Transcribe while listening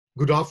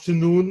Good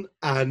afternoon,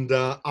 and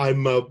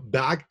I'm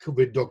back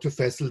with Dr.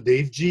 Faisal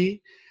Devji.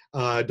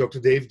 Dr.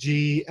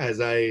 Devji, as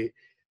I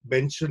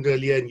mentioned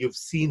earlier, and you've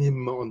seen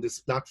him on this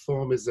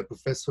platform, is a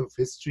professor of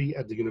history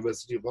at the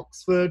University of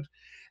Oxford,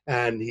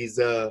 and he's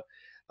a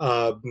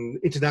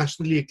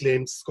internationally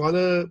acclaimed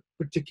scholar,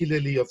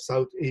 particularly of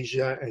South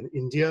Asia and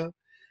India.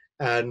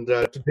 And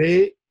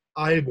today,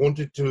 I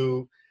wanted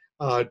to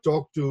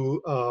talk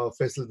to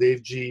Faisal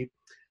Devji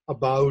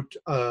about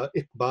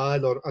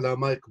Iqbal, or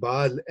Allama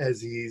Iqbal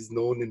as he is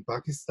known in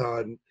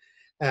Pakistan,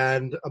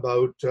 and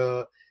about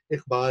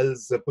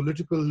Iqbal's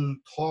political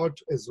thought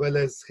as well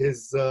as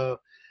his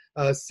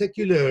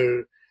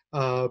secular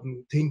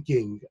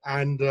thinking.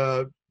 And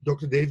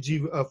Dr.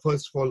 Devji,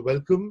 first of all,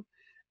 welcome.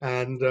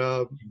 And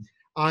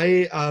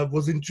I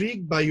was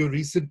intrigued by your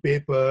recent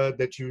paper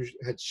that you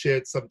had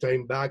shared some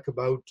time back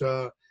about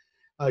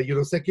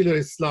secular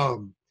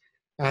Islam.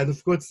 And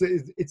of course,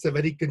 it's a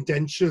very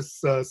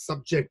contentious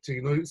subject,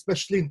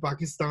 especially in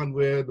Pakistan,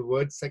 where the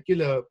word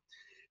secular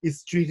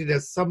is treated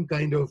as some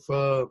kind of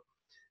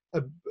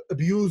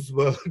abuse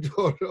word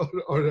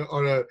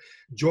or a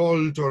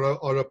jolt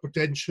or a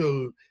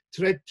potential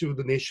threat to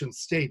the nation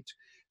state.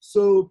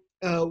 So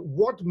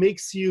what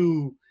makes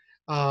you,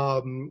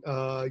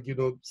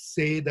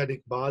 say that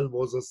Iqbal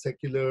was a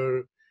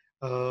secular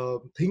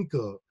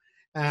thinker?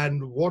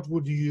 And what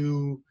would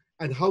you,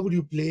 and how would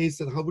you place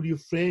and how would you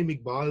frame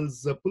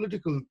Iqbal's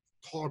political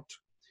thought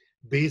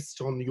based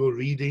on your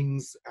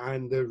readings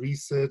and the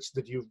research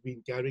that you've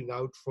been carrying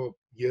out for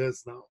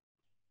years now?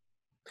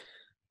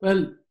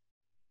 Well,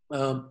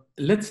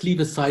 let's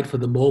leave aside for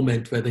the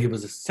moment whether he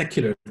was a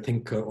secular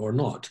thinker or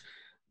not.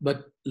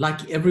 But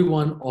like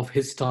everyone of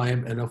his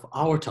time and of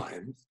our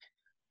times,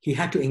 he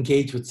had to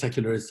engage with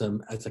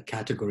secularism as a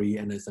category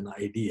and as an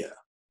idea.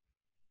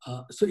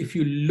 So if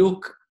you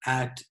look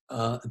at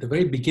the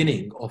very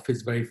beginning of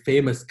his very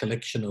famous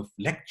collection of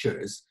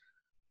lectures,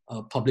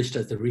 published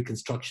as the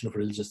Reconstruction of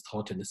Religious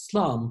Thought in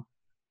Islam,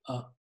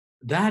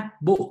 that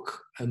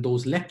book and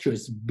those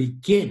lectures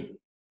begin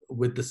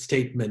with the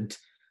statement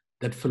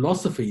that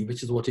philosophy,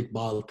 which is what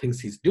Iqbal thinks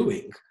he's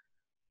doing,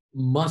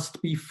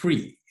 must be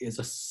free, is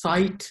a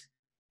site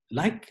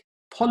like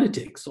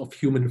politics of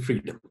human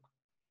freedom.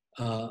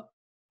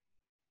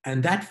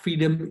 And that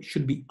freedom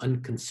should be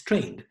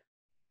unconstrained.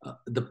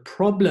 The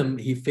problem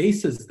he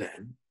faces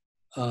then,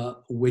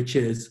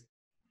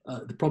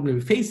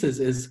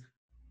 is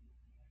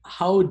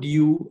how do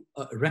you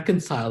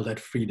reconcile that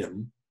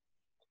freedom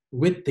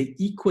with the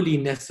equally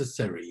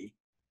necessary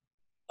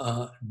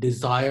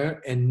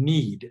desire and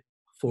need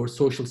for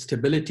social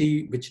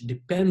stability, which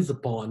depends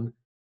upon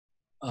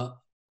a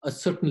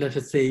certain, let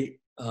us say,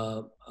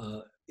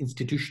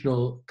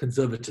 institutional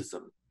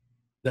conservatism,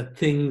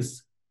 that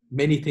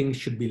many things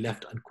should be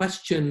left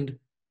unquestioned,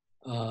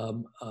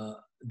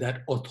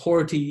 that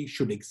authority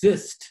should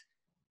exist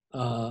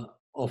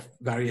of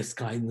various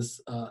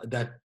kinds,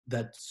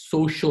 that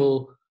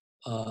social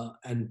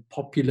and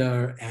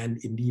popular and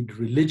indeed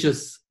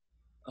religious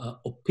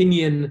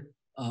opinion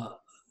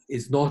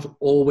is not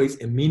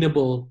always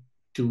amenable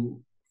to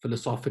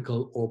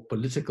philosophical or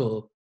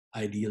political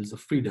ideals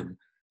of freedom.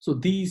 So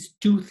these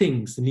two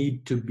things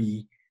need to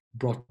be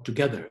brought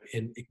together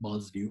in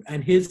Iqbal's view,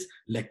 and his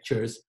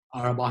lectures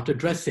are about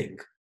addressing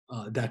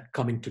that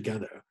coming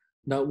together.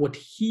 Now, what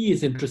he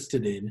is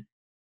interested in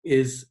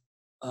is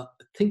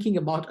thinking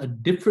about a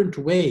different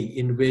way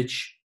in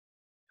which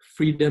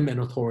freedom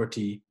and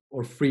authority,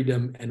 or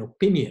freedom and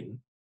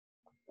opinion,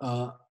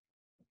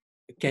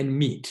 can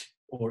meet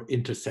or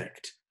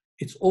intersect.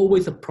 It's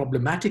always a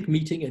problematic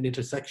meeting and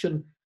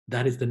intersection.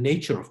 That is the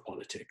nature of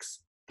politics.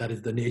 That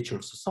is the nature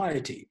of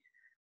society.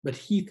 But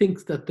he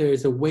thinks that there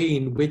is a way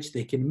in which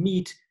they can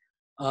meet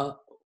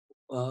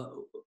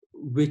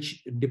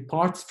which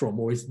departs from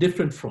or is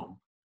different from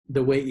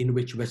the way in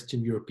which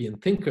Western European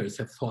thinkers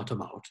have thought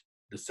about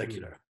the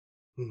secular.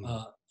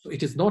 So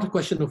it is not a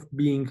question of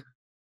being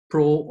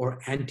pro or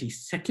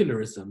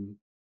anti-secularism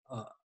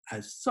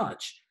as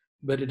such,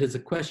 but it is a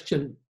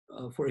question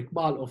for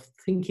Iqbal of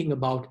thinking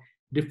about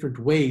different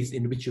ways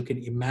in which you can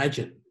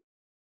imagine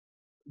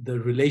the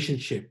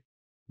relationship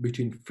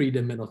between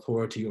freedom and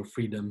authority, or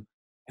freedom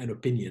and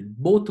opinion,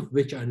 both of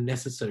which are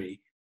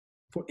necessary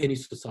for any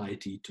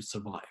society to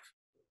survive.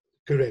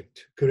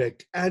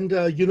 Correct. And,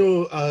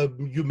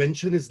 you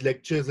mentioned his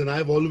lectures, and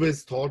I've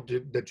always thought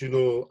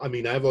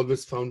that, I've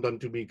always found them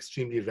to be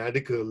extremely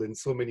radical in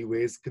so many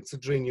ways,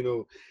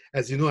 considering,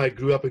 as you know, I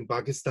grew up in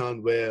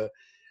Pakistan where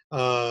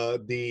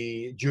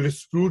the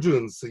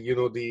jurisprudence,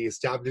 the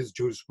established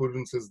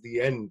jurisprudence is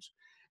the end.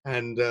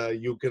 And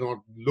you cannot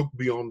look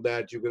beyond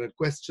that. You cannot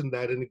question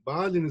that. And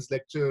Iqbal, in his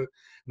lecture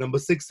number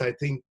 6, I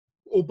think,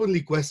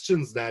 openly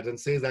questions that and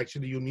says,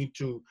 actually, you need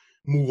to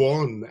move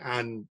on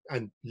and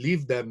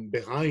leave them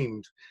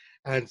behind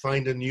and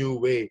find a new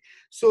way.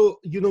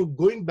 So,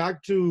 going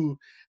back to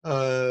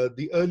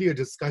the earlier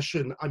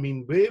discussion,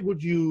 where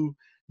would you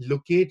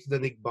locate the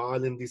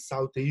Iqbal in the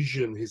South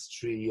Asian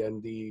history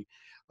and the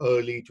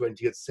early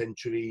 20th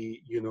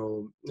century,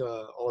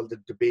 all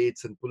the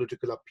debates and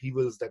political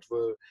upheavals that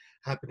were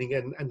happening,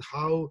 and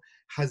how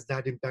has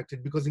that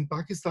impacted? Because in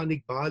Pakistan,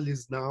 Iqbal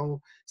is now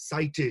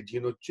cited.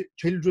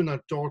 Children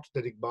are taught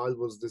that Iqbal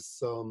was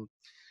this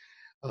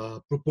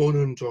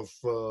proponent of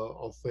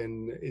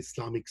an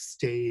Islamic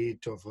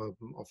state, of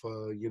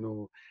a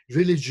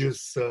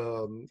religious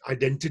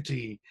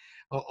identity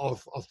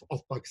of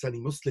Pakistani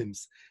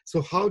Muslims.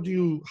 So how do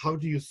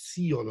you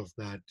see all of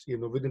that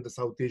within the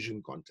South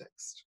Asian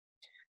context?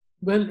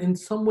 Well, in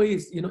some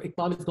ways,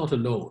 Iqbal is not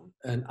alone,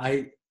 and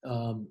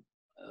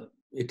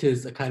it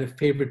is a kind of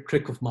favorite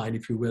trick of mine,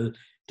 if you will,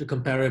 to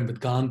compare him with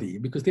Gandhi,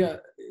 because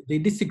they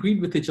disagreed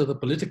with each other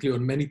politically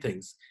on many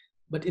things,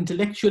 but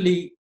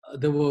intellectually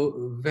they were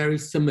very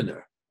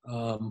similar.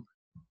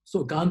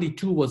 So Gandhi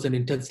too was an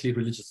intensely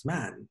religious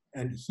man,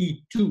 and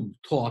he too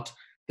thought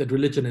that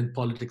religion and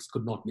politics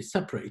could not be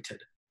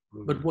separated.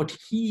 Mm-hmm. But what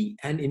he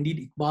and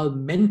indeed Iqbal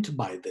meant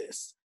by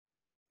this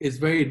is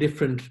very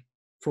different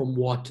from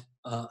what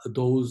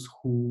those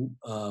who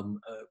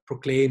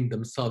proclaim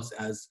themselves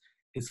as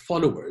his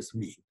followers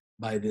mean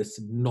by this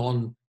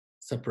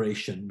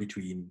non-separation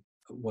between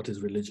what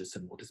is religious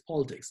and what is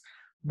politics.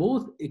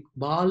 Both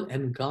Iqbal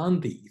and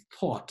Gandhi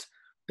thought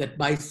that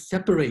by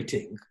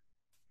separating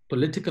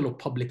political or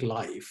public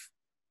life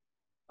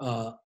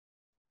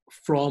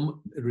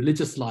from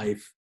religious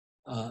life,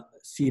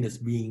 seen as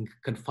being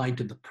confined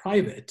to the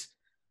private,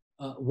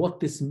 what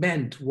this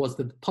meant was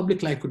that the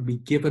public life would be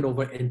given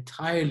over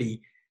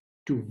entirely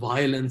to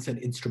violence and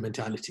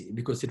instrumentality,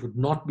 because it would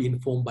not be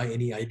informed by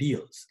any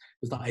ideals,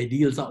 because the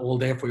ideals are all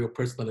there for your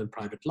personal and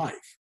private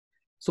life.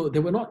 So they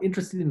were not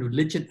interested in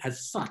religion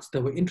as such. They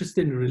were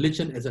interested in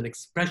religion as an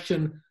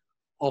expression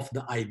of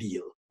the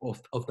ideal,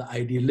 of the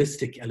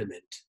idealistic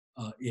element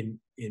in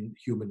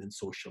human and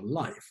social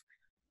life.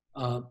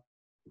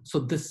 So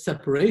this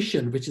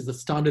separation, which is the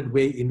standard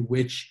way in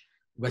which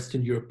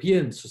Western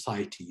European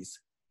societies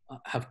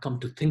have come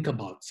to think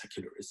about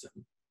secularism,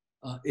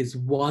 is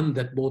one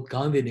that both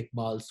Gandhi and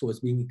Iqbal saw as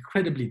being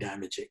incredibly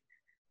damaging,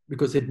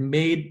 because it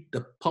made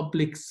the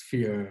public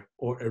sphere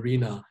or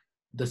arena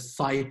the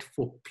site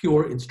for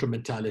pure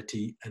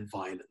instrumentality and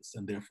violence,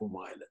 and therefore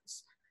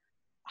violence.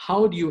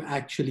 How do you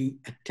actually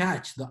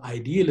attach the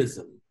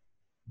idealism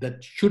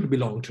that should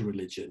belong to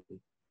religion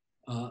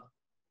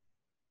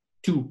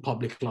to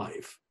public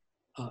life,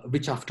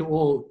 which after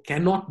all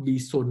cannot be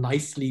so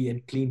nicely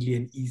and cleanly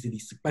and easily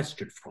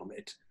sequestered from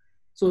it?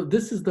 So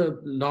this is the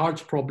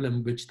large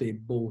problem which they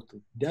both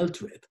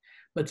dealt with.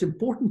 But it's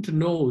important to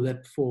know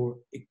that for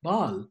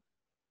Iqbal,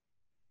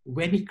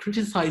 when he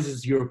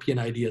criticizes European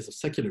ideas of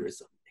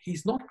secularism,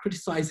 he's not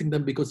criticizing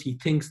them because he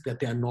thinks that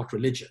they are not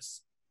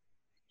religious.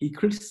 He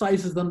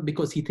criticizes them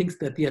because he thinks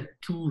that they are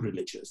too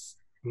religious,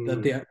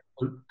 that they are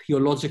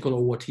theological,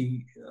 or what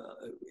he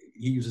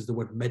uses the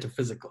word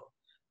metaphysical.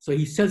 So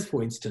he says,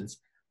 for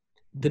instance,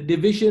 the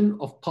division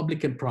of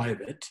public and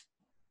private,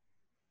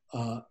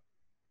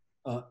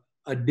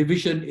 a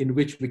division in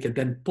which we can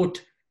then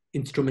put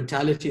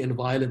instrumentality and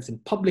violence in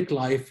public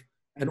life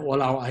and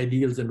all our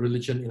ideals and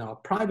religion in our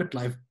private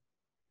life,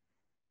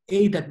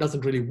 A, that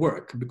doesn't really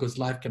work because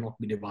life cannot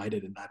be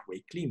divided in that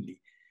way cleanly.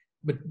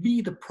 But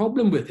B, the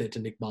problem with it,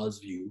 in Iqbal's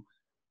view,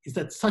 is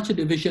that such a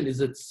division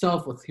is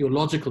itself a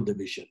theological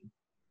division,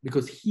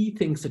 because he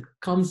thinks it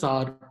comes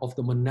out of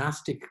the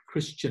monastic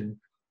Christian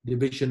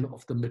division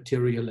of the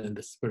material and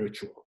the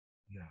spiritual.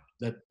 Yeah.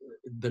 That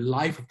the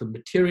life of the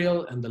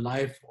material and the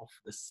life of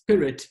the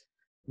spirit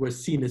were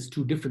seen as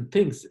two different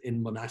things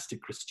in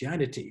monastic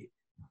Christianity,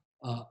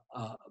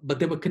 but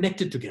they were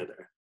connected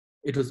together.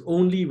 It was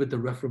only with the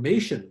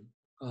Reformation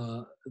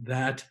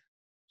that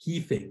he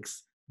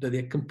thinks that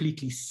they're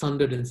completely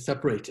sundered and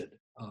separated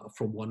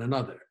from one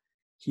another.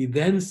 He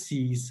then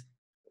sees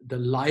the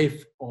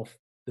life of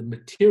the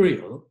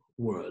material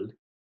world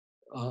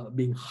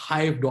being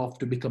hived off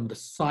to become the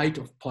site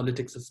of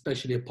politics,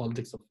 especially a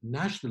politics of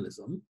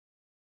nationalism,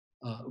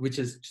 which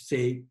is to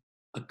say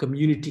a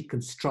community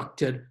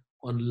constructed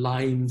on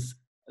lines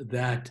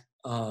that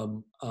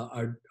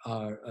are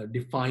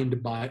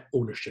defined by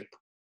ownership,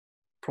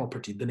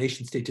 property. The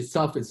nation state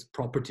itself is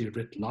property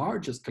writ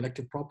large, as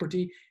collective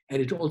property,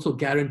 and it also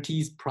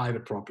guarantees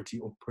private property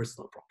or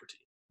personal property.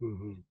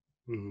 Mm-hmm.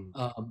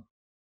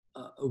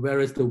 Mm-hmm.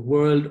 Whereas the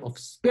world of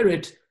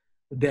spirit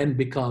then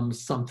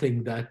becomes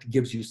something that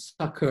gives you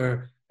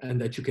succor and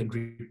that you can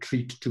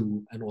retreat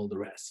to and all the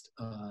rest.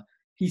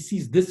 He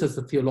sees this as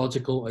a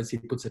theological, as he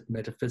puts it,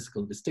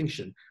 metaphysical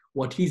distinction.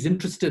 What he's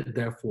interested,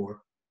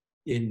 therefore,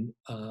 in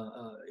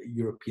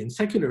European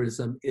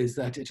secularism is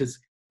that it is,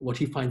 what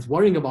he finds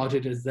worrying about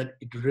it is that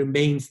it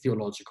remains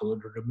theological, or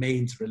it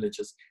remains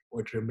religious,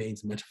 or it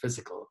remains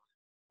metaphysical,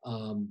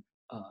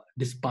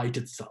 despite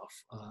itself.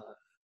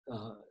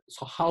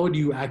 So how do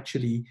you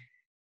actually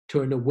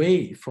turn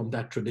away from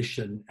that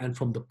tradition and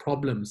from the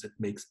problems it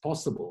makes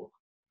possible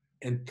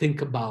and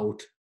think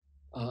about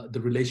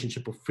the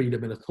relationship of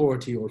freedom and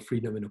authority, or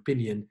freedom and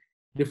opinion,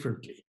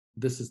 differently?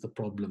 This is the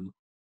problem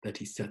that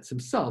he sets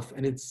himself.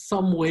 And in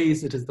some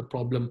ways, it is the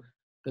problem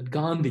that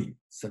Gandhi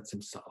sets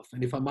himself.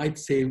 And if I might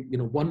say,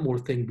 one more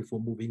thing before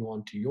moving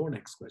on to your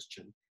next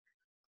question.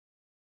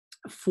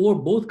 For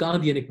both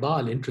Gandhi and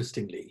Iqbal,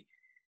 interestingly,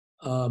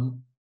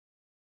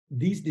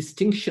 these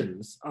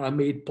distinctions are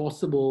made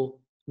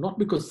possible not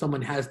because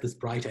someone has this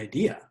bright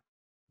idea,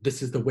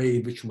 this is the way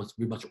in which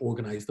we must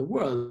organize the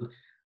world,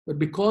 but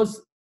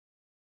because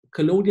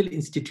colonial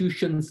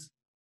institutions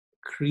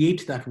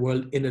create that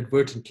world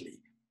inadvertently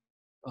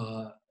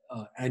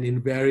and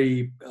in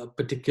very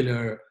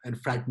particular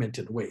and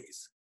fragmented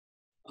ways.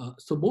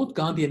 So both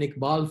Gandhi and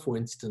Iqbal, for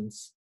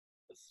instance,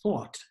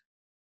 thought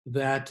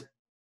that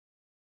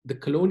the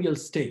colonial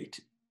state,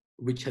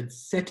 which had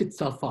set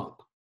itself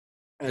up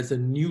as a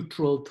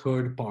neutral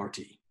third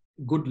party,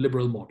 good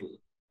liberal model,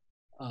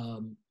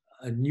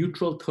 a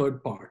neutral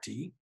third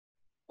party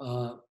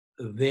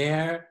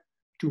there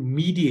to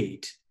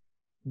mediate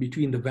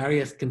between the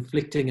various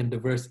conflicting and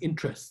diverse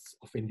interests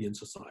of Indian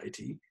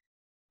society,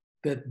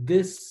 that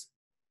this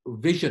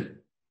vision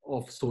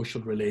of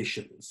social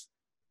relations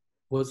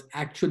was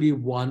actually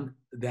one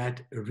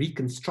that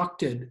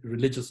reconstructed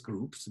religious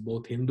groups,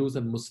 both Hindus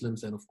and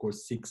Muslims, and of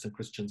course Sikhs and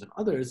Christians and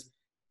others,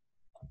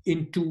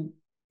 into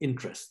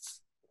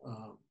interests,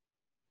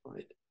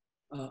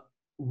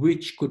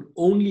 which could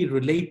only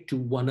relate to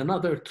one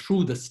another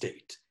through the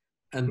state.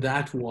 And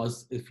that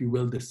was, if you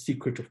will, the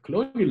secret of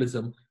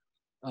colonialism.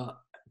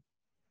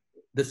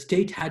 The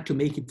state had to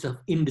make itself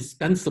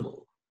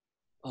indispensable.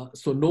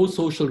 So no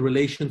social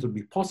relations would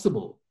be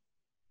possible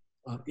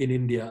in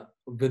India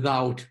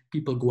without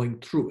people going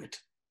through it.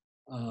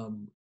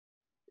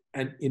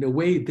 And in a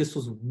way, this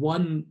was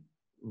one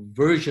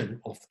version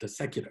of the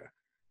secular,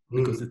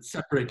 because it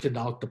separated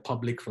out the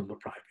public from the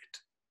private.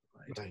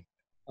 Right?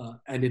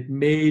 And it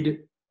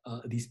made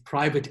these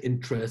private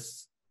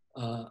interests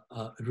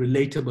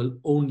relatable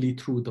only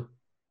through the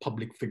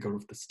public figure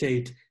of the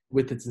state,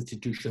 with its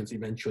institutions,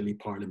 eventually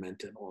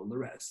parliament and all the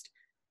rest.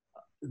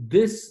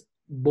 This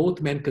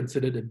both men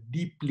considered a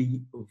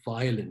deeply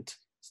violent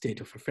state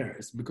of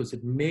affairs, because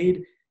it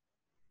made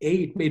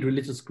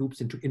religious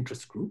groups into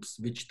interest groups,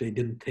 which they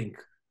didn't think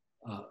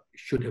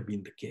should have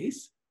been the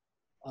case.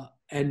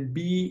 And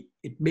B,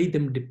 it made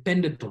them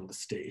dependent on the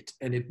state,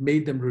 and it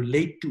made them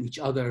relate to each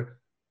other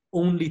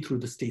only through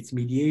the state's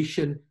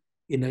mediation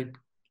in an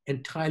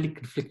entirely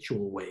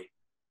conflictual way.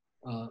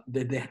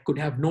 They could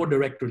have no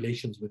direct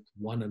relations with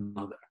one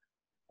another.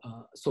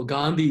 So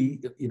Gandhi,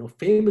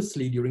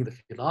 famously during the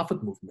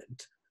Khilafat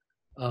movement,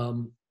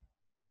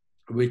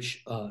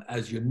 which,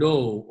 as you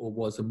know,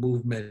 was a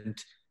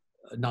movement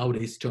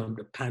nowadays termed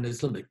a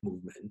pan-Islamic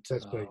movement,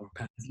 or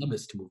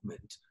pan-Islamist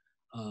movement,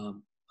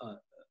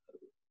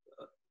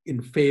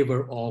 in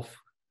favor of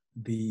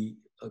the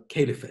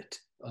caliphate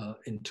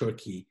in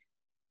Turkey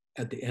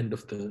at the end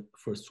of the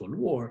First World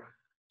War.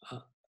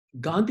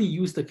 Gandhi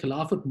used the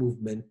Khilafat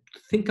movement to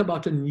think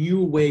about a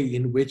new way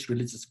in which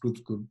religious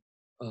groups could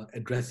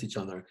address each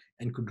other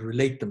and could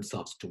relate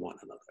themselves to one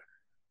another.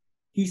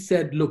 He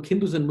said, look,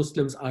 Hindus and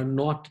Muslims are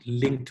not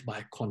linked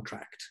by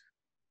contract.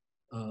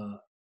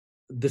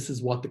 This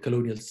is what the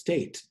colonial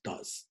state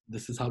does.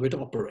 This is how it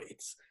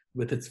operates,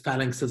 with its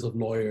phalanxes of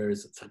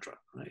lawyers, etc.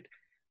 Right?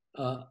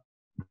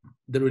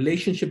 The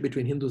relationship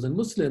between Hindus and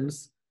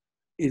Muslims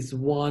is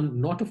one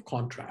not of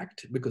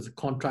contract, because a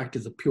contract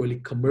is a purely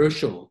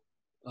commercial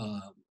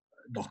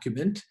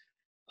document,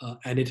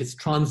 and it is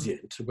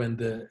transient. When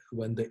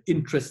the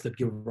interests that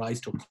give rise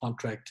to a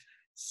contract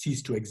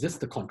cease to exist,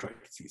 the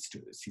contract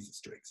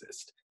ceases to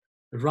exist.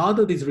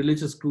 Rather, these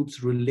religious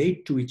groups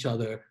relate to each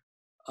other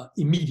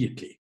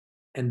immediately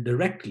and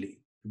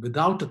directly,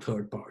 without a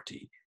third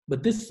party.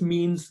 But this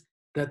means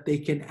that they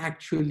can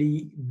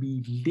actually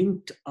be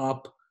linked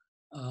up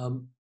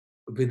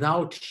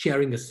without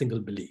sharing a single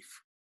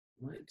belief.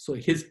 Right? So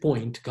his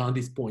point,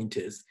 Gandhi's point,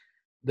 is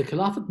the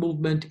Khilafat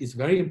movement is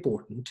very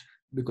important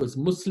because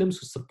Muslims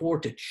who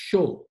support it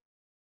show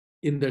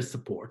in their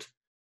support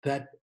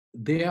that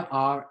they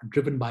are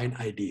driven by an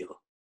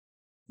ideal.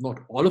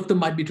 Not all of them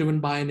might be driven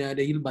by an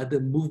ideal, but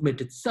the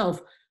movement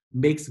itself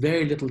makes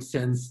very little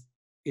sense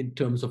in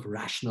terms of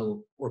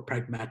rational or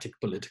pragmatic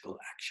political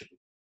action.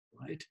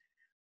 Right?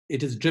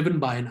 It is driven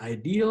by an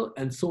ideal,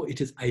 and so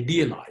it is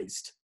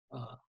idealized.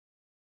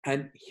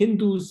 And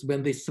Hindus,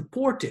 when they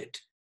support it,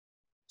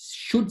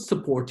 should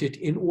support it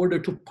in order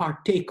to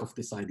partake of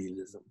this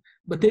idealism.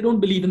 But they don't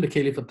believe in the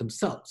caliphate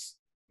themselves.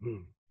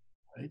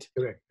 Right?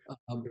 Correct.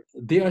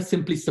 They are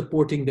simply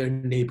supporting their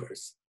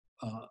neighbors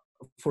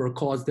for a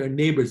cause their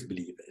neighbors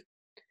believe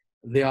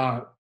in. They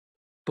are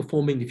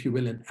performing, if you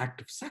will, an act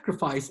of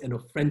sacrifice and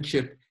of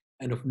friendship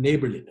and of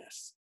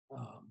neighborliness.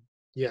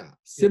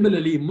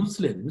 Similarly,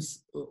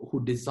 Muslims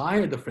who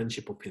desire the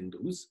friendship of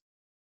Hindus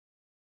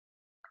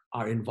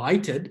are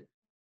invited,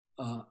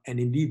 and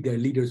indeed their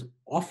leaders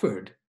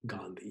offered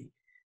Gandhi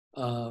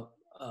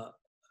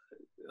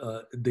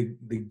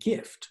the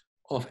gift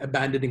of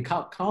abandoning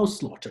cow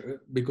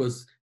slaughter,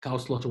 because cow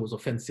slaughter was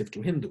offensive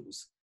to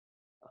Hindus.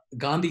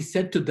 Gandhi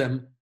said to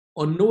them,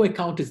 on no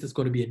account is this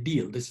going to be a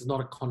deal. This is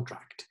not a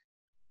contract.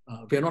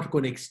 We are not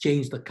going to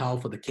exchange the cow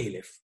for the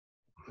caliph.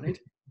 Right?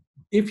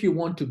 if you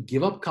want to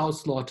give up cow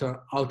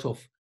slaughter out of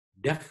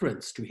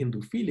deference to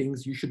Hindu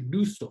feelings, you should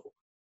do so.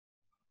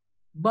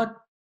 But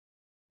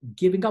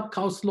giving up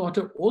cow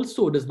slaughter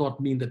also does not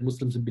mean that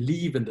Muslims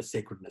believe in the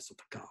sacredness of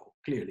the cow,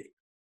 clearly.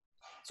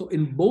 So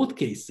in both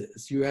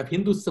cases, you have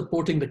Hindus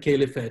supporting the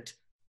caliphate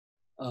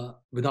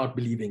without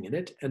believing in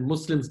it, and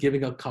Muslims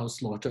giving up cow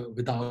slaughter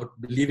without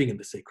believing in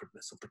the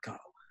sacredness of the cow.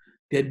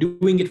 They're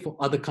doing it for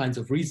other kinds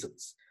of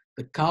reasons.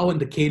 The cow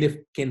and the caliph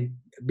can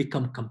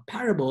become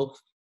comparable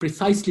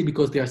precisely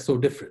because they are so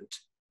different.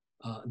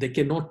 They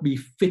cannot be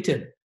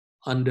fitted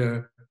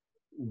under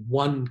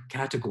one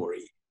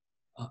category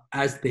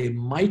as they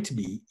might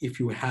be if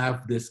you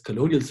have this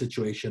colonial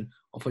situation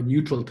of a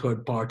neutral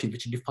third party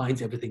which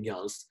defines everything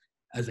else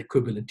as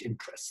equivalent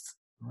interests.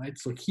 Right?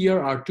 So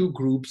here are two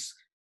groups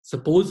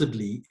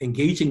supposedly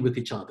engaging with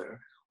each other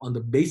on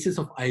the basis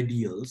of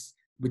ideals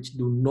which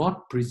do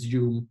not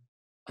presume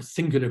a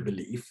singular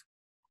belief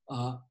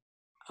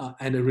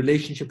and a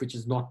relationship which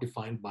is not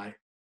defined by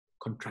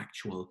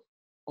contractual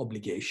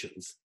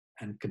obligations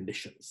and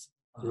conditions.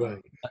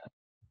 Right.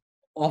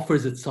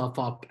 Offers itself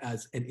up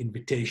as an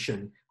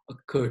invitation, a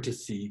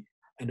courtesy,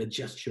 and a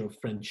gesture of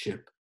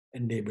friendship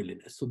and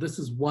neighborliness. So this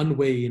is one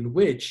way in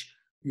which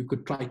you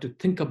could try to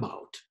think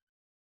about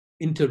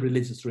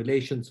interreligious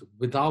relations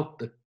without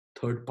the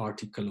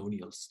third-party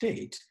colonial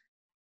state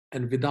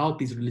and without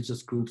these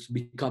religious groups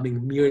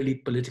becoming merely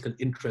political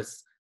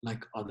interests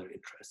like other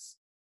interests.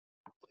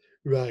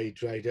 Right.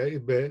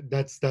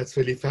 That's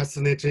really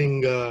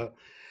fascinating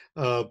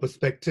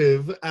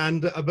perspective.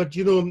 And but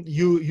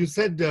you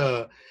said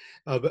a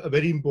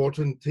very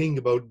important thing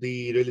about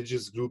the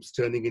religious groups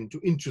turning into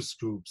interest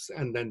groups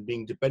and then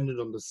being dependent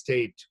on the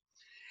state.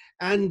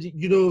 And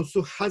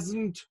so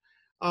hasn't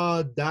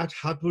that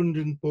happened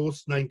in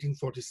post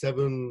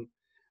 1947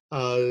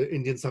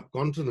 Indian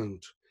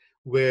subcontinent,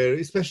 where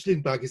especially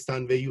in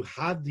Pakistan, where you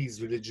have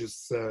these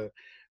religious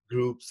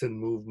groups and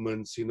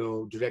movements,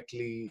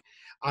 directly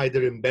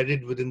either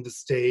embedded within the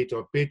state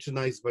or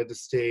patronized by the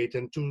state,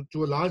 and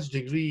to a large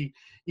degree,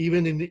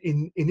 even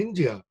in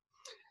India.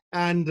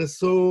 And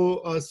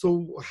so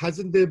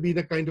hasn't there been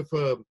a kind of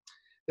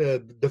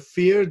the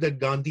fear that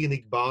Gandhi and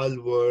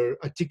Iqbal were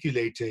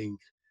articulating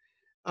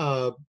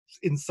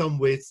in some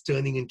ways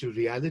turning into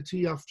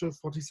reality after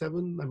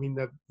 47? I mean,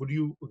 would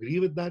you agree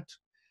with that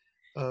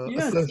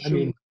Yes,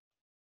 assertion?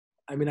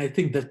 I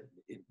think that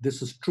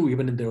this is true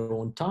even in their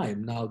own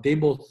time. Now, they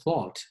both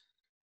thought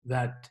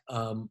that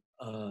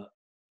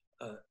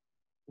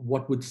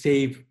what would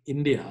save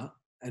India,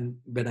 and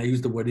when I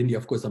use the word India,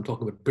 of course, I'm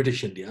talking about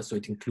British India, so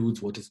it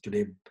includes what is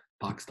today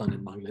Pakistan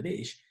and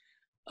Bangladesh.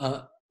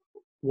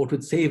 What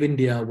would save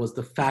India was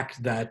the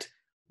fact that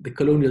the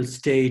colonial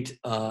state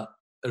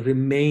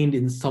remained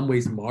in some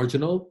ways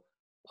marginal.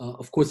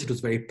 Of course, it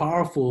was very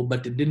powerful,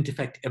 but it didn't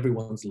affect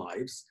everyone's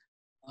lives.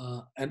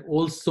 And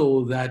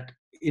also that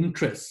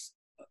interests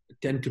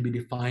tend to be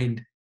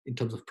defined in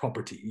terms of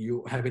property.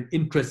 You have an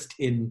interest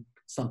in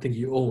something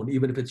you own,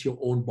 even if it's your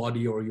own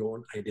body or your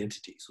own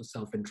identity, so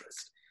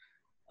self-interest.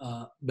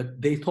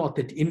 But they thought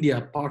that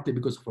India, partly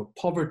because of her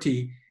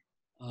poverty,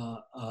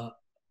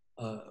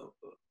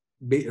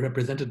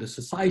 represented a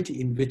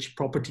society in which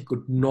property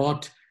could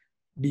not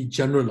be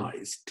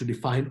generalized to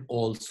define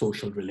all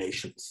social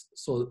relations.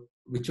 So,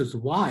 which is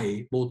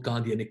why both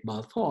Gandhi and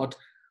Iqbal thought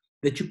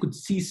that you could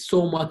see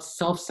so much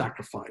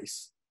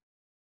self-sacrifice,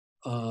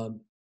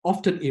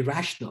 often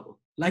irrational,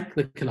 like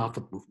the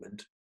Khilafat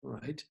movement,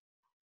 right,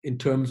 in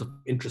terms of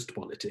interest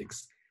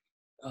politics,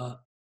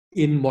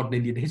 in modern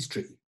Indian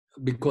history,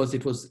 because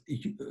it was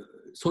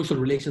social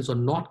relations are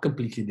not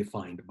completely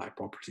defined by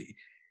property.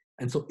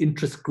 And so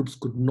interest groups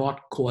could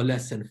not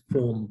coalesce and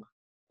form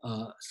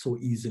so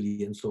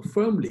easily and so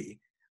firmly.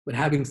 But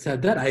having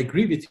said that, I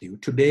agree with you.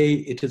 Today,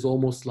 it is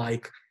almost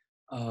like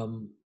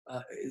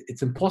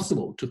it's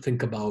impossible to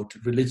think about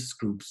religious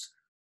groups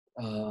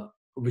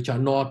which are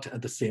not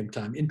at the same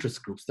time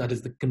interest groups. That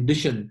is the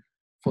condition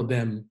for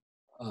them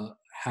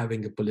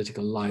having a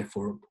political life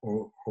or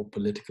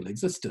political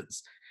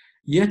existence.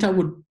 Yet I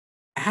would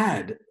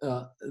add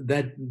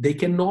that they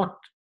cannot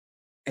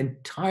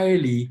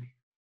entirely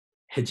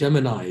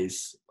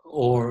hegemonize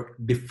or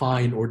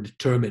define or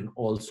determine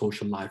all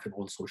social life and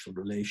all social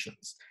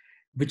relations,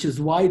 which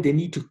is why they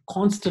need to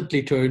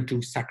constantly turn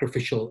to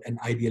sacrificial and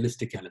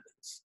idealistic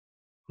elements.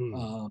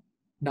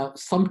 Now,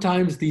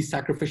 sometimes these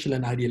sacrificial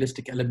and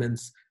idealistic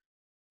elements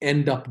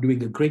end up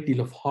doing a great deal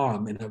of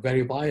harm and are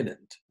very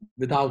violent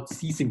without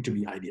ceasing to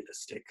be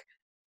idealistic.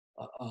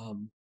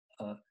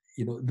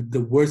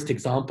 The worst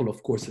example,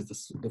 of course,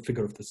 is the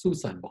figure of the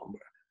suicide bomber,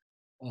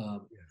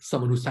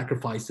 someone who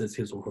sacrifices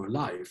his or her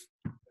life.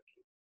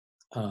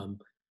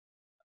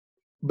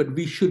 But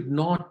we should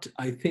not,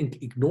 I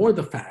think, ignore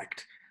the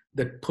fact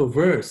that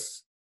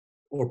perverse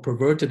or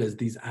perverted as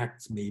these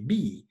acts may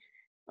be,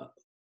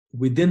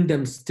 within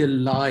them still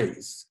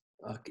lies,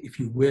 if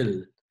you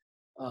will,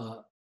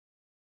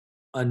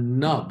 a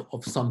nub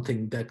of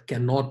something that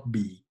cannot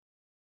be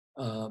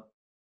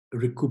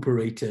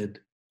recuperated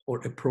or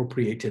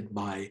appropriated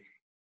by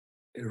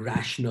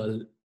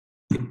rational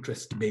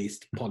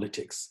interest-based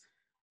politics,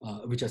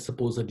 which are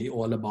supposedly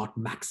all about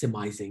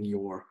maximizing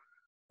your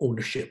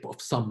ownership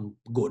of some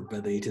good,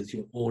 whether it is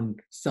your own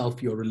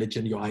self, your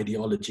religion, your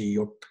ideology,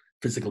 your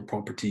physical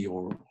property,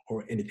 or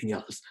anything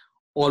else.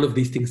 All of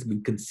these things have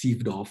been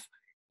conceived of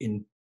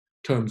in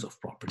terms of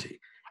property.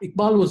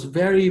 Iqbal was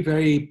very,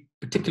 very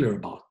particular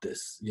about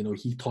this.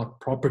 He thought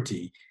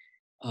property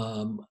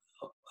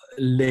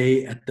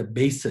lay at the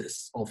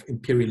basis of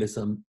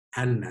imperialism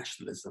and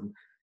nationalism.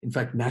 In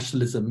fact,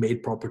 nationalism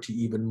made property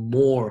even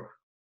more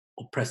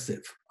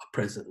oppressive a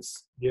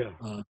presence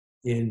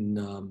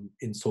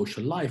in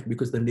social life,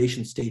 because the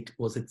nation state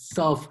was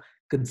itself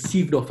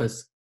conceived of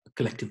as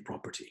collective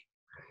property.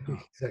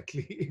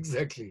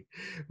 Exactly.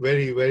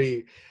 Very,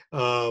 very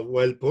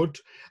well put.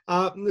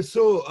 Coming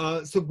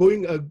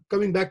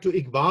back to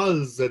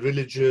Iqbal's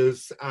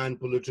religious and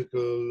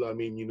political,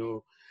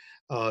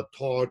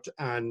 thought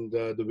and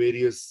the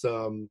various.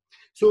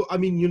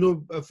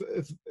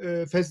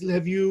 Faisal,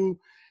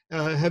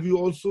 have you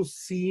also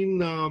seen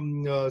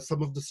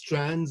some of the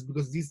strands,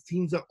 because these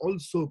themes are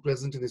also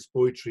present in his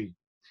poetry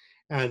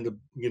and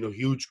the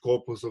huge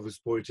corpus of his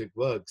poetic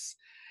works.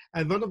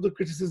 And one of the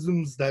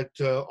criticisms that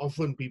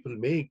often people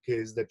make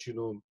is that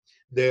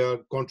there are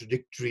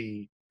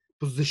contradictory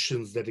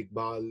positions that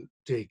Iqbal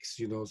takes.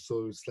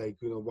 So it's like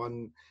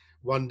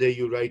one day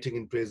you're writing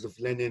in praise of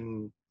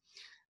Lenin,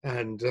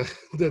 and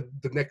the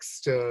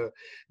next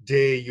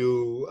day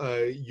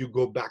you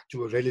go back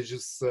to a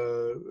religious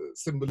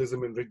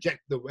symbolism and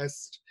reject the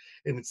West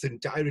in its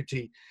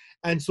entirety.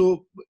 And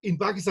so in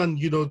Pakistan,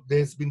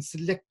 there's been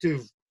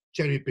selective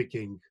cherry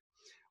picking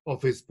of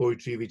his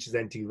poetry, which is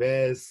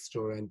anti-West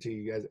or as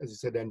you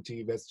said,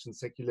 anti-Western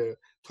secular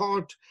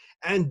thought,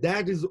 and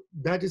that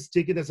is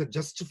taken as a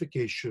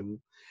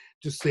justification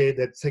to say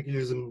that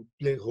secularism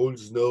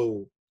holds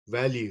no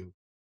value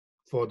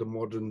for the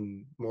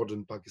modern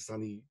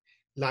Pakistani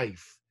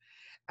life.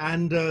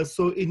 And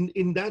so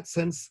in that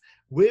sense,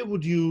 where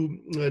would you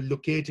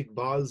locate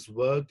Iqbal's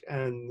work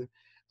and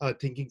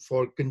thinking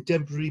for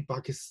contemporary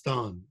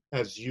Pakistan,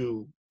 as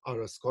you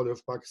are a scholar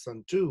of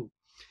Pakistan too?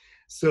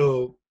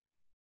 So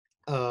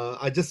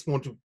I just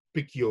want to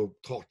pick your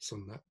thoughts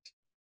on that.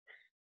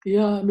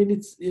 Yeah,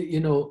 it's,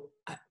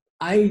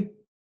 I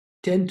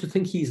tend to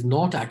think he's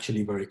not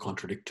actually very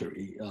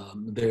contradictory.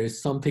 There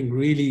is something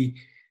really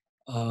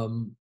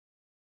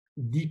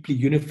deeply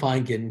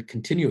unifying and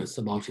continuous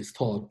about his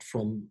thought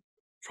from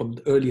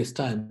the earliest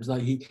times. Now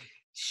he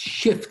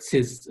shifts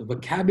his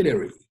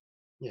vocabulary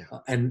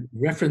and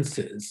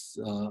references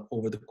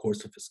over the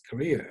course of his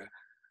career.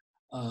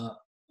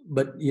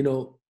 But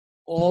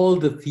all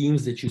the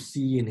themes that you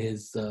see in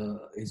his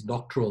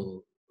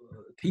doctoral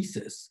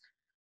thesis,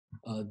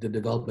 the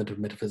development of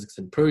metaphysics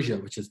in Persia,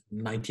 which is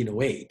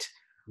 1908,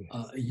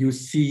 you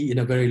see in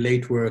a very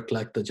late work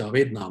like the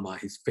Javed-Nama,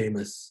 his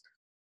famous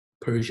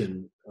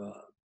Persian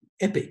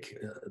epic,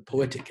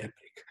 poetic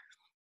epic.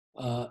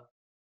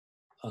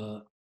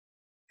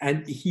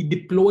 And he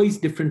deploys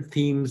different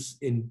themes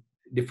in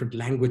different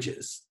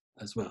languages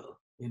as well.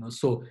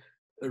 So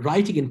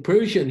writing in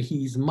Persian,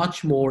 he's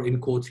much more, in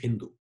quotes,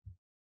 Hindu.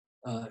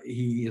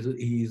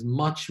 He's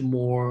much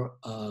more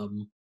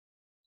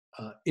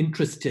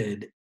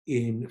interested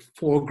in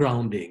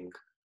foregrounding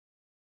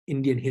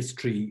Indian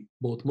history,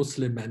 both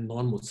Muslim and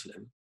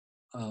non-Muslim.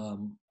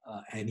 And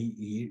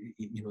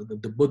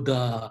the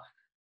Buddha,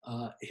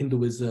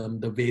 Hinduism,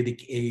 the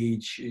Vedic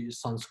age,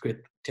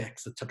 Sanskrit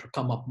texts, etc.,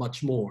 come up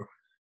much more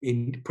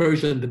in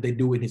Persian than they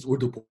do in his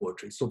Urdu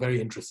poetry. So very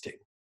interesting.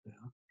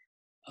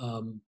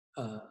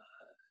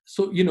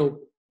 So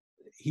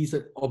he's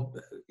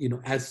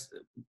as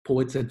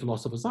poets and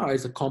philosophers are,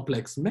 he's a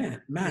complex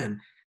man,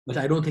 but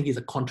I don't think he's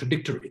a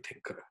contradictory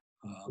thinker.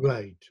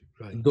 Right.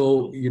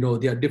 Though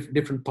there are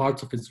different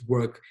parts of his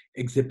work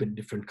exhibit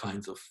different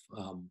kinds of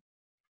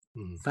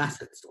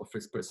facets of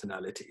his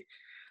personality.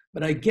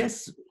 But I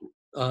guess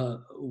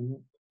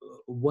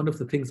one of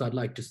the things I'd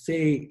like to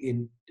say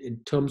in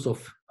terms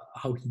of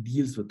how he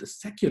deals with the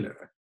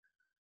secular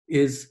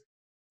is,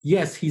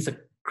 yes, he's a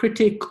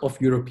critic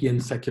of European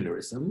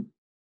secularism,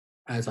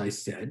 as I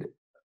said,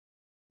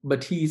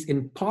 but he's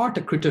in part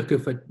a critic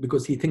of it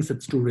because he thinks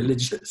it's too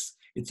religious,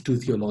 it's too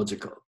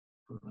theological,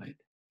 right?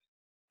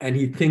 And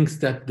he thinks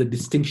that the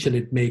distinction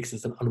it makes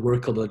is an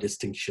unworkable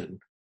distinction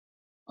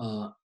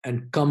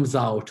and comes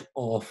out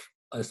of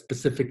a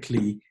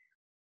specifically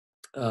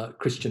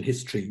Christian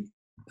history,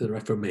 the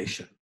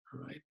Reformation,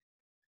 right?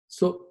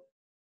 So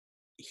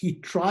he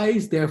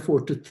tries,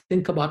 therefore, to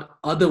think about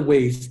other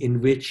ways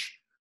in which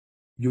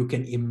you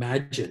can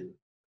imagine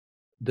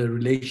the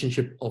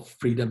relationship of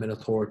freedom and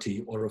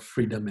authority, or of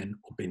freedom and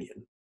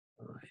opinion,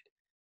 right?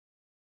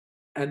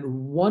 And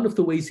one of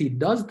the ways he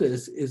does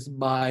this is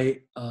by,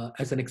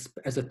 as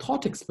a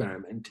thought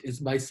experiment, is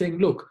by saying,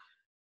 look,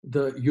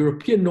 the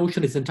European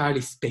notion is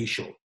entirely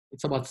spatial.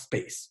 It's about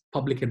space,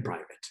 public and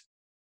private,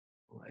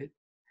 right?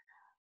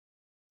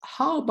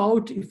 How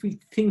about if we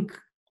think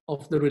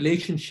of the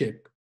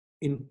relationship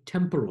in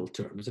temporal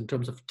terms, in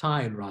terms of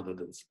time rather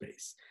than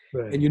space?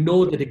 Right. And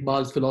that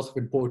Iqbal's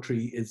philosophy and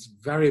poetry is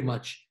very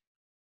much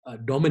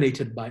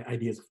dominated by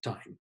ideas of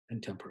time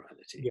and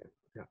temporality. Yeah.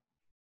 Yeah.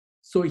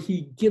 So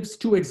he gives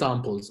two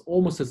examples,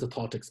 almost as a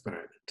thought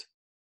experiment,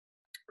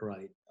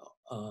 right?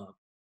 Uh,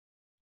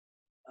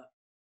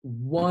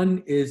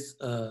 one is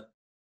a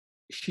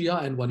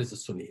Shia and one is a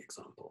Sunni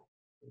example.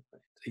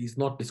 He's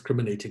not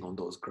discriminating on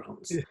those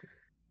grounds. Yeah.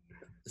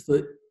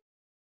 The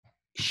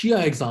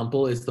Shia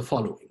example is the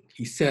following.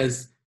 He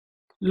says,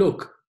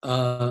 look,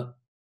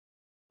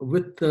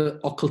 with the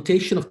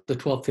occultation of the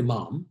 12th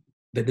Imam,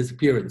 the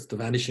disappearance, the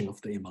vanishing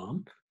of the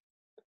Imam,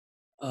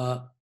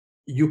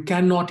 you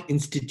cannot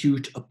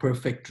institute a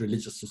perfect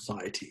religious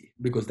society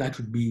because that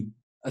would be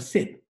a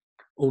sin.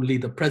 Only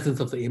the presence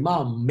of the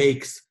Imam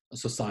makes a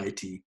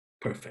society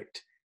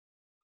perfect.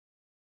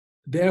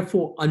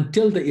 Therefore,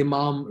 until the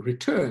Imam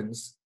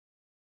returns,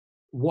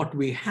 what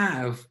we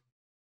have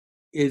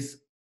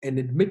is an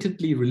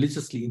admittedly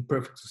religiously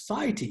imperfect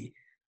society,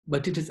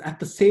 but it is at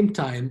the same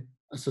time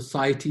a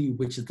society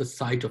which is the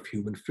site of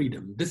human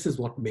freedom. This is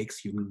what makes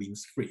human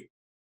beings free.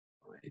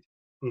 Right?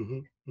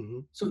 Mm-hmm. Mm-hmm.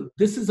 So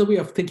this is a way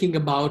of thinking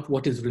about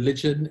what is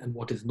religion and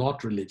what is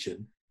not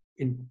religion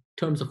in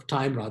terms of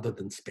time rather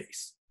than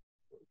space.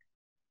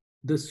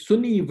 The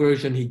Sunni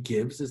version he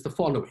gives is the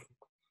following.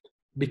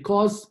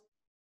 Because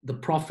the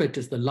prophet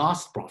is the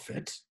last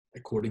prophet,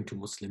 according to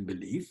Muslim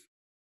belief,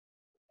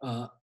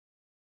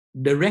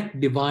 direct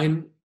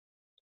divine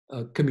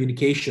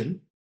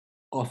communication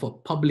of a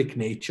public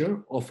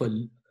nature, of a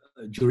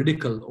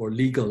juridical or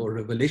legal or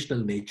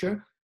revelational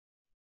nature,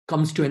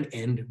 comes to an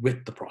end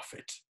with the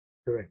prophet.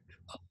 Correct.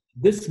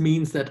 This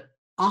means that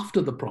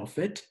after the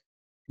prophet,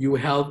 you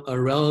have a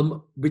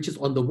realm which is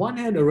on the one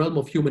hand a realm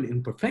of human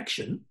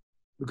imperfection,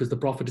 because the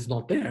prophet is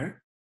not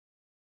there,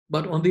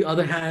 but on the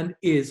other hand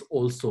is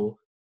also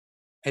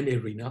an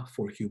arena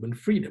for human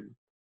freedom,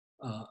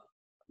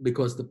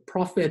 because the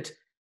prophet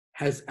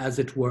has, as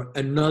it were,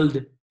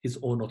 annulled his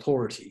own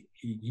authority.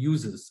 He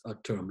uses a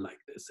term like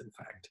this, in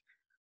fact,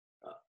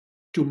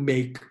 to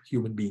make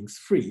human beings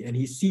free. And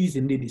he sees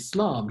indeed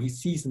Islam, he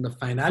sees in the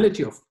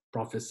finality of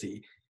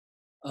prophecy,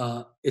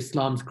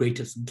 Islam's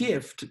greatest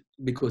gift,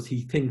 because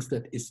he thinks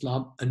that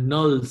Islam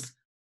annuls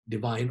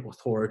divine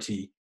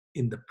authority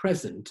in the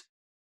present.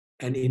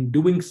 And in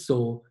doing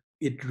so,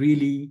 it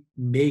really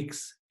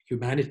makes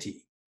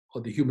humanity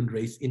or the human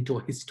race into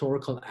a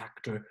historical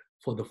actor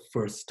for the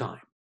first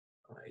time,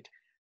 right?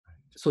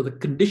 So the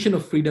condition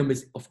of freedom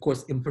is, of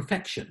course,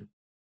 imperfection.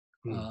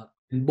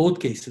 In both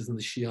cases, in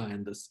the Shia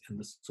and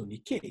the Sunni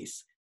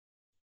case.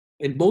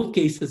 In both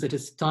cases, it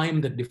is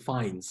time that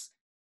defines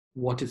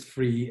what is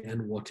free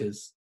and what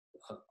is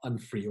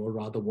unfree, or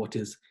rather what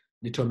is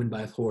determined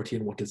by authority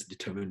and what is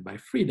determined by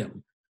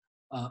freedom.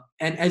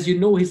 And as you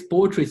know, his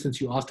poetry,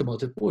 since you asked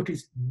about his poetry,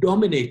 is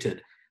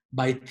dominated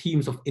by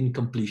themes of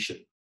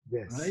incompletion,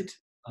 Yes. right?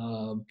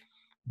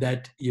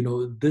 That, you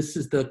know, this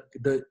is the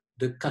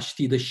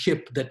kashti, the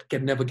ship that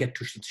can never get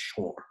to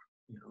shore.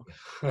 You know,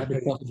 that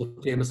is the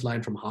famous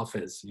line from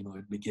Hafiz. You know,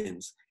 it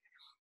begins,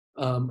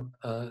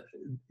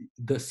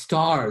 the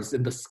stars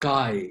in the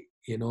sky,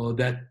 you know,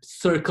 that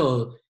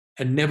circle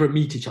and never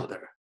meet each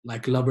other,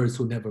 like lovers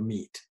who never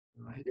meet.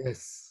 Right?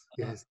 Yes.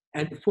 Yes.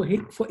 And for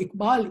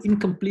Iqbal,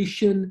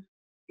 incompletion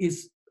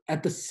is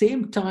at the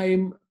same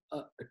time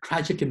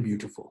tragic and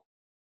beautiful.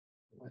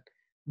 Right?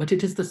 But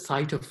it is the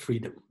site of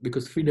freedom,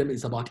 because freedom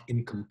is about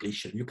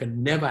incompletion. You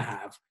can never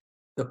have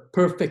the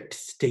perfect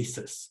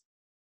stasis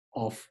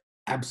of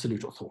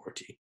absolute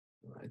authority.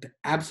 Right? The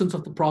absence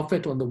of the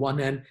prophet on the one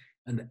hand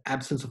and the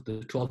absence of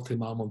the 12th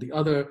Imam on the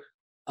other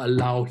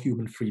allow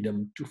human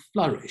freedom to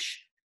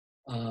flourish.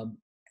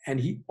 And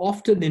he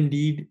often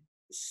indeed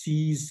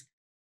sees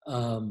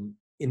in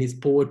his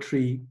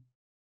poetry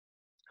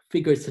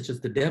figures such as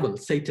the devil,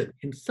 Satan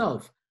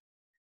himself,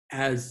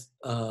 as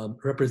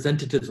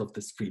representatives of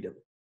this freedom.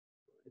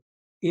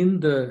 In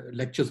the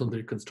lectures on the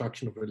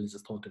Reconstruction of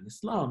Religious Thought in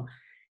Islam,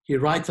 he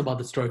writes about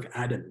the story of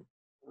Adam.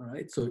 All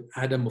right, so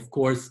Adam, of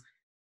course,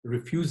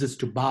 refuses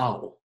to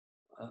bow.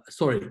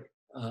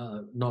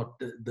 Not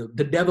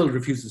the devil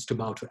refuses to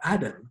bow to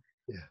Adam,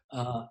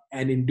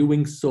 and in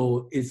doing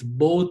so is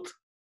both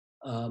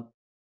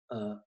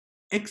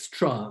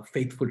extra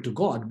faithful to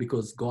God,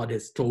 because God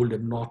has told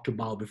him not to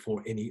bow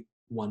before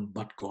anyone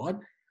but God,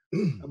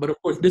 but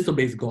of course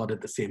disobeys God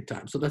at the same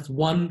time. So that's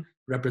one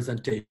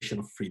representation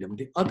of freedom.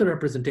 The other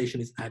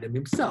representation is Adam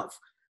himself,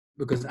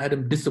 because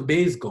Adam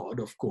disobeys God,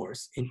 of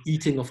course, in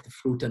eating of the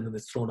fruit and then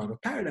is thrown out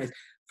of paradise.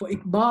 For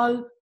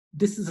Iqbal,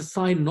 this is a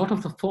sign not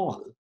of the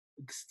fall,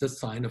 it's the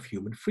sign of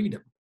human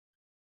freedom.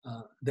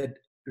 That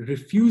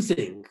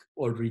refusing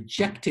or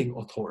rejecting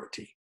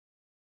authority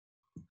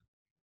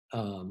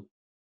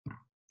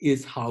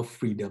is how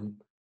freedom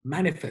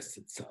manifests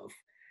itself.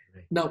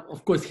 Right. Now,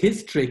 of course,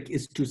 his trick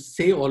is to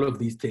say all of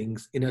these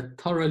things in a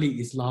thoroughly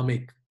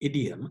Islamic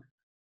idiom,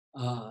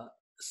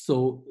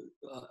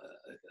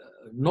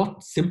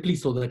 not simply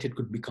so that it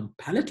could become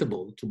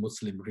palatable to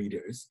Muslim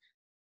readers,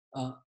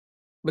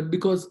 but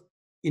because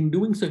in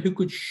doing so, he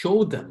could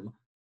show them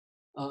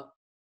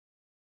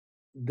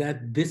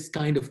that this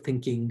kind of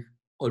thinking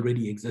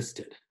already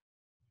existed.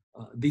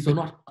 These are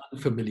not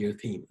unfamiliar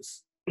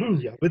themes.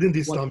 Yeah, within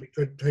the What Islamic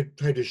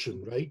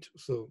tradition, right?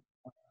 So,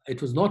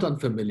 it was not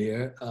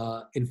unfamiliar.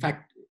 In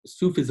fact,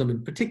 Sufism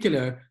in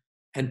particular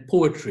and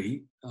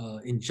poetry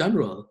in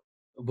general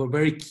were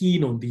very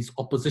keen on these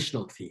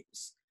oppositional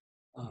themes.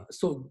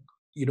 So,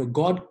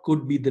 God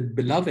could be the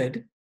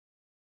beloved.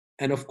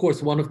 And of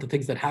course, one of the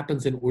things that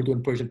happens in Urdu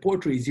and Persian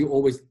poetry is you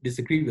always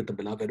disagree with the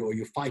beloved, or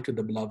you fight with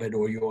the beloved,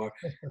 or you are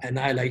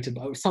annihilated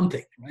by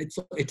something, right?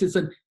 So it is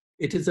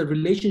a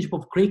relationship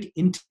of great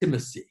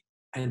intimacy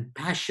and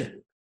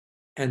passion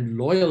and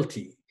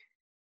loyalty,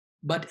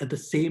 but at the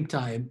same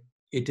time,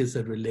 it is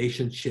a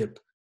relationship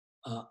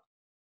uh,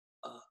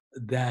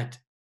 that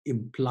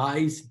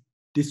implies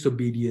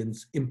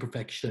disobedience,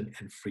 imperfection,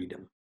 and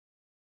freedom.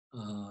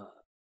 Uh,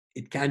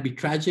 it can be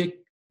tragic,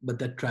 but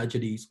that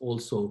tragedy is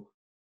also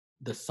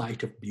the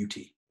site of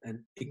beauty.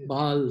 And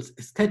Iqbal's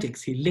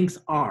aesthetics, he links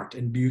art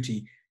and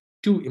beauty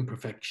to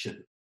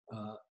imperfection.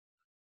 Uh,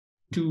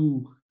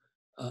 to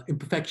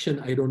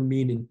imperfection, I don't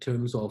mean in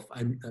terms of,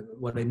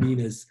 what I mean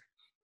is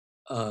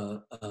uh,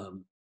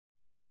 um,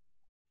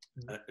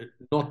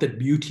 not that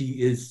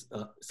beauty is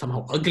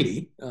somehow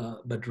ugly,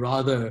 but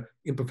rather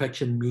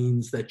imperfection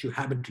means that you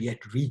haven't yet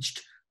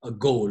reached a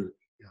goal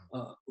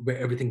where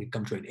everything can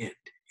come to an end.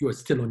 You are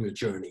still on your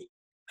journey.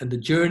 And the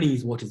journey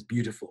is what is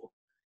beautiful.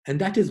 And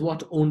that is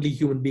what only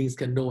human beings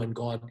can know, and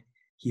God,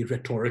 he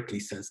rhetorically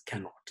says,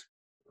 cannot.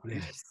 Right?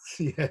 yes,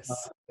 yes,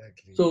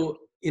 exactly. So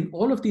in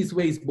all of these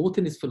ways, both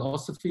in his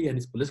philosophy and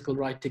his political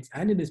writings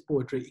and in his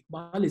poetry,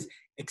 Iqbal is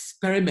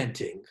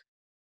experimenting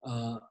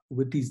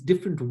with these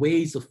different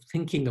ways of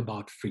thinking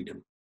about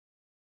freedom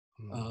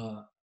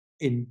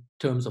in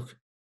terms of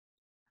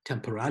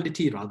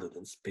temporality rather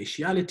than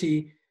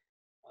spatiality,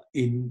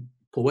 in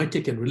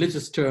poetic and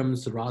religious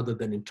terms rather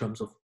than in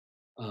terms of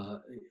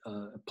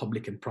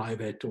public and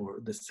private, or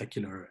the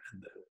secular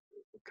and the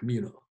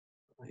communal.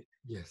 Right?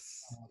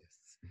 Yes,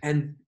 yes.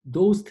 And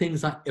those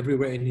things are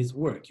everywhere in his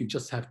work. You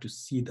just have to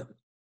see them.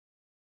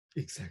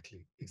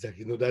 Exactly,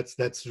 exactly. No,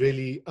 that's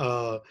really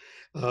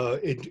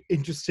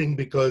interesting,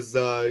 because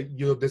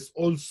this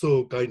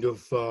also kind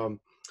of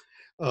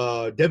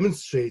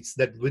demonstrates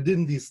that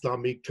within the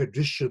Islamic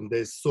tradition,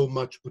 there's so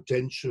much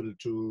potential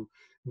to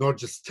not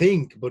just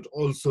think, but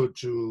also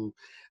to,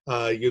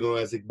 as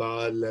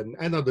Iqbal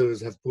and others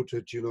have put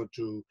it,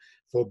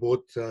 for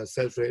both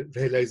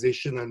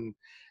self-realization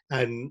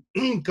and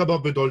come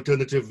up with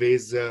alternative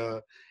ways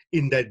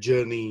in that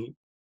journey,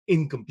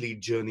 incomplete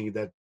journey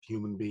that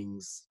human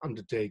beings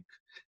undertake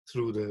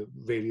through the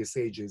various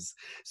ages.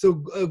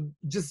 So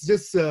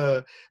just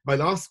my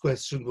last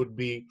question would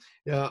be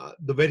the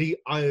very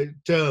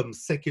term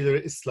secular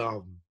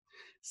Islam.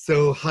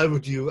 So how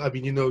would you, I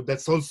mean,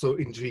 that's also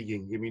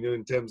intriguing, I mean,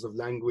 in terms of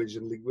language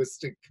and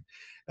linguistic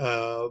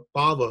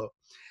power.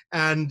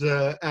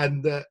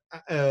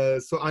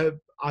 So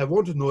I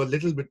want to know a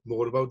little bit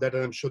more about that,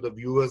 and I'm sure the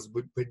viewers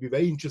would be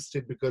very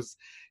interested, because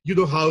you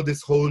know how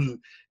this whole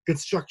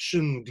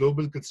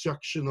global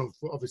construction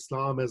of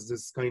Islam as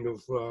this kind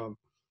of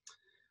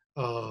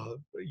uh,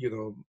 you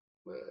know,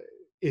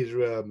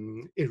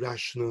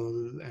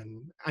 irrational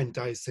and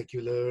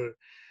anti-secular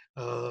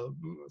uh,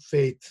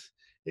 faith.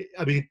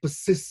 I mean, it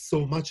persists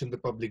so much in the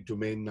public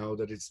domain now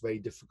that it's very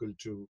difficult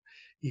to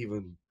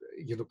even,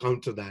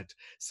 counter that.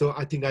 So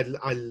I think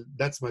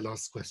that's my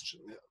last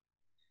question.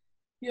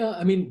 Yeah,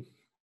 I mean,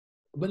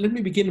 but let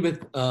me begin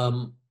with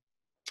the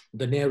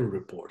Nehru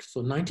Report. So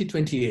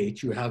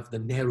 1928, you have the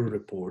Nehru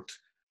Report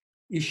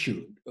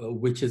issued,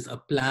 which is a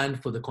plan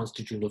for the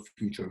constitutional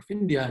future of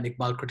India, and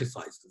Iqbal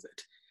criticizes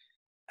it.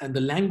 And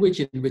the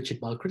language in which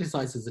Iqbal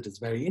criticizes it is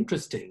very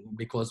interesting,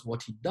 because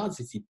what he does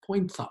is he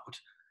points out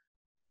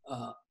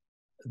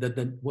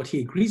that what he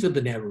agrees with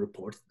the Nehru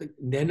Report. The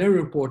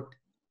Nehru Report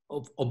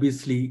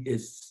obviously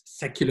is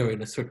secular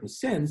in a certain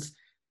sense,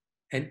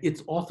 and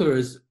its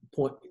authors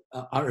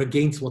are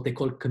against what they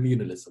call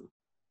communalism,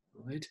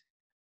 right?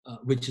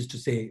 Which is to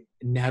say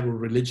narrow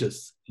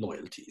religious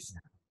loyalties,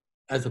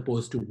 as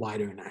opposed to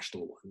wider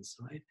national ones,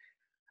 right?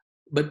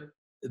 But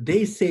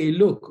they say,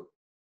 look,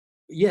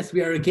 yes,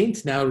 we are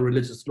against narrow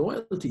religious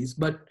loyalties,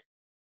 but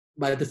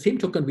by the same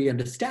token, we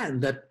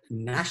understand that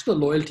national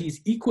loyalty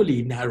is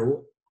equally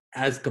narrow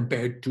as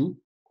compared to,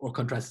 or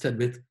contrasted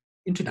with,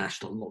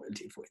 international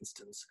loyalty, for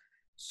instance.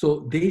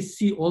 So they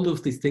see all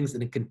of these things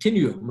in a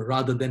continuum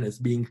rather than as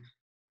being,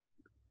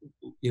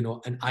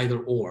 an either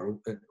or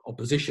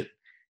opposition.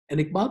 And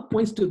Iqbal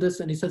points to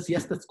this and he says,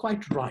 yes, that's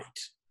quite right.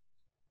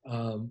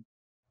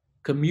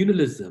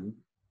 Communalism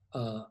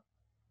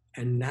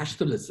and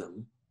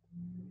nationalism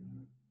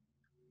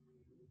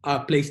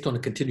are placed on a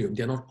continuum.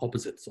 They're not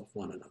opposites of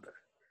one another.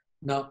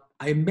 Now,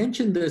 I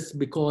mention this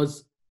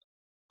because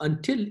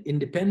until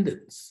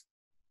independence,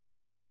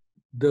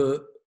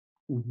 the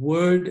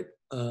word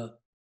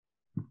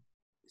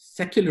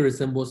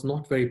secularism was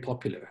not very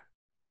popular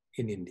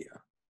in India.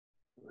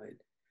 Right?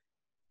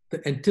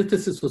 The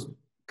antithesis was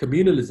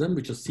communalism,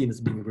 which was seen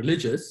as being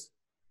religious,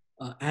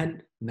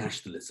 and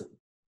nationalism.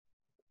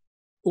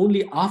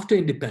 Only after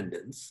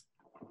independence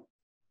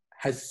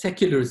has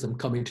secularism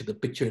come into the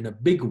picture in a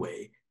big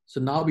way. So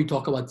now we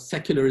talk about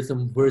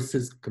secularism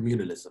versus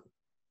communalism.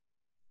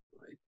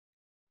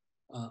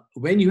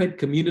 When you had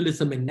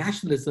communalism and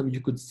nationalism,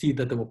 you could see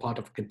that they were part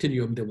of a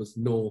continuum. There was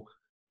no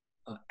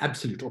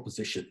absolute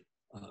opposition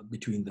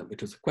between them.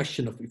 It was a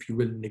question of, if you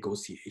will,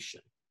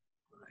 negotiation.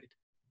 Right?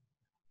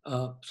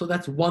 So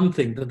that's one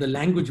thing, that the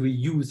language we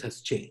use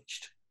has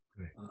changed.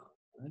 Right.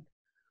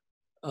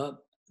 Right?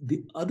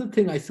 The other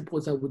thing I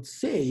suppose I would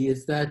say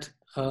is that,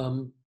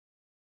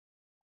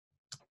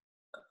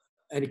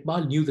 and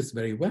Iqbal knew this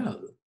very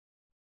well,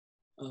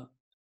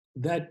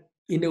 that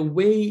in a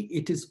way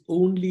it is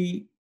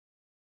only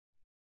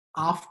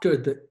after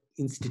the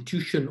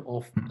institution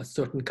of a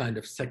certain kind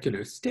of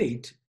secular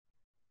state,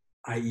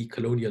 i.e.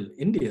 colonial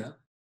India,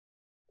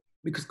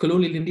 because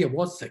colonial India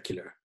was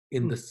secular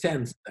in the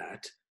sense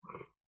that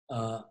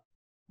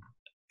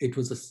it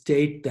was a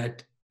state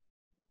that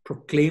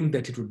proclaimed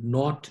that it would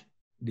not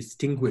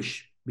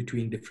distinguish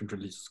between different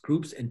religious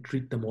groups and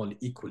treat them all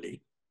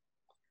equally.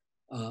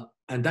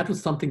 And that was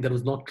something that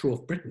was not true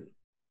of Britain,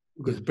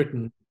 because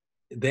Britain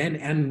then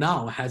and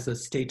now has a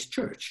state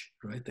church,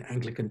 right? The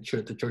Anglican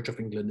Church, the Church of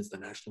England is the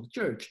national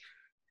church,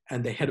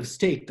 and the head of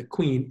state, the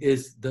Queen,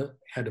 is the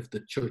head of the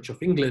Church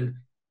of England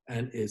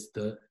and is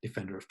the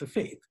defender of the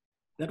faith.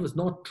 That was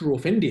not true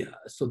of India.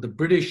 So the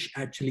British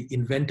actually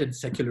invented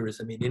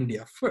secularism in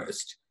India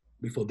first,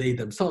 before they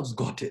themselves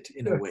got it,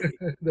 in a way.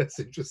 That's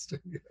interesting.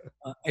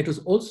 Yeah. It was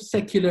also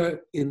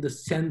secular in the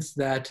sense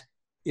that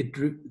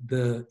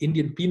the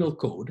Indian Penal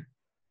Code,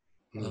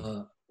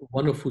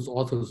 one of whose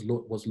authors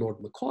was Lord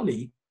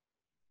Macaulay,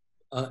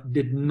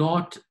 did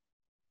not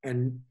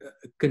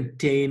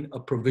contain a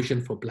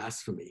provision for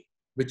blasphemy,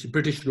 which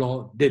British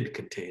law did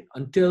contain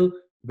until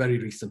very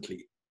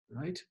recently,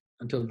 right?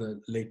 Until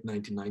the late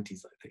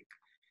 1990s, I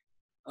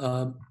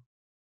think.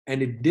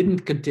 And it didn't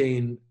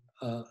contain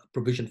a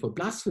provision for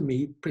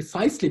blasphemy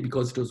precisely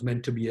because it was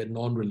meant to be a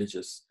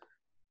non-religious,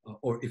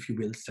 or if you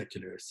will,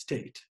 secular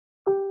state.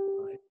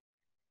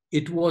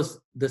 It was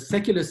the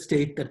secular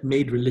state that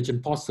made religion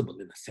possible,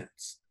 in a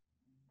sense,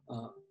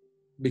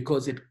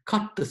 because it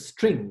cut the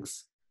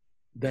strings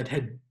that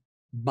had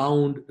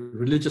bound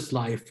religious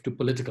life to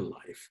political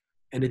life,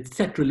 and it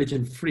set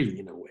religion free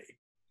in a way.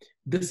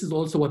 This is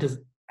also what has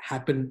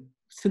happened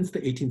since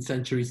the 18th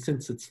century,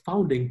 since its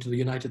founding to the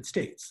United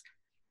States.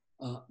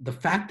 The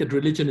fact that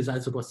religion is,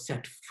 as it was,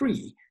 set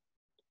free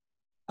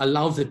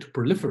allows it to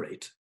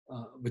proliferate,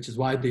 which is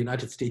why the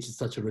United States is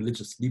such a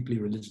deeply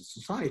religious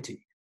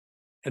society.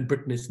 And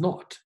Britain is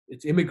not.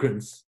 It's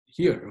immigrants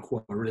here who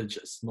are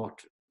religious,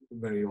 not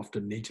very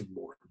often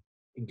native-born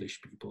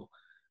English people.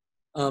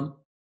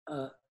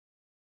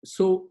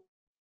 So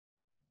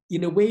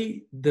in a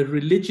way, the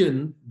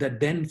religion that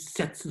then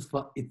sets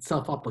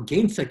itself up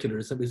against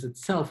secularism is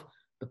itself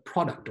the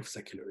product of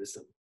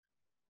secularism.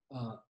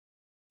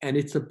 And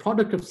it's a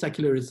product of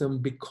secularism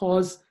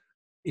because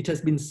it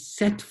has been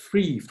set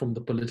free from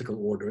the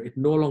political order. It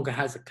no longer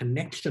has a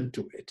connection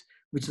to it,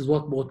 which is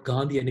what both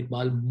Gandhi and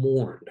Iqbal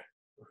mourned.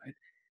 Right?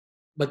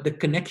 But the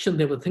connection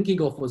they were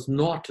thinking of was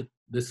not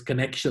this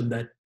connection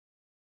that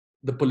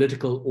the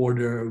political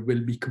order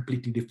will be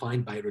completely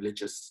defined by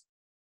religious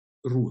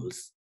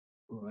rules.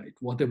 Right?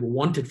 What they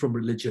wanted from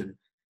religion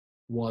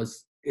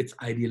was its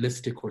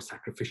idealistic or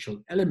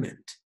sacrificial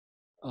element,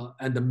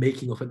 and the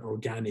making of an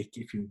organic,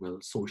 if you will,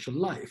 social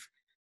life.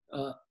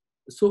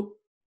 So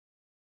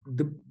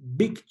the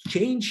big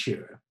change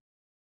here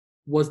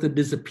was the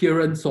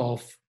disappearance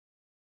of,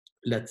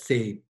 let's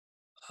say,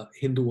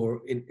 Hindu,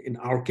 or in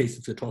our case,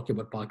 if we're talking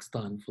about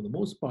Pakistan, for the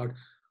most part,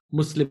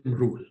 Muslim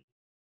rule.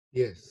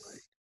 Yes.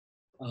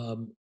 Right?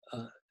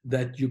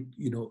 That you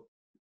know,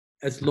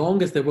 as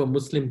long as there were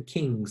Muslim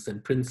kings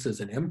and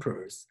princes and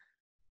emperors,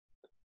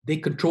 they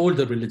controlled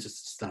the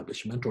religious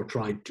establishment, or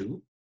tried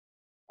to,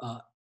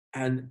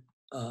 and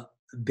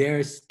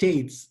their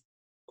states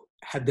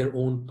had their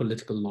own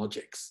political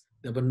logics.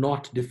 They were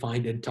not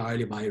defined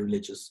entirely by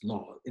religious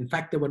law. In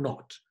fact, they were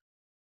not.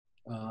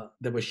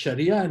 There was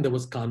Sharia and there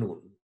was Qanun.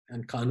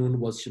 And Qanun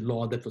was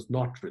law that was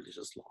not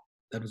religious law.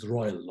 That was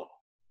royal law.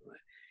 Right?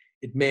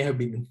 It may have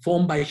been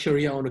informed by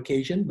Sharia on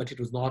occasion, but it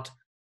was not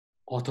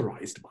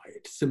authorized by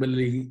it.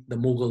 Similarly, the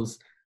Mughals,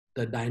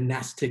 the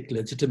dynastic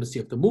legitimacy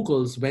of the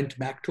Mughals went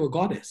back to a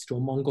goddess, to a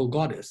Mongol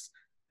goddess.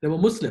 They were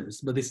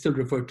Muslims, but they still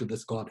referred to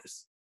this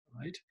goddess,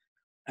 right?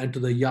 And to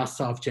the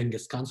Yasa of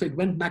Genghis Khan. So it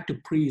went back to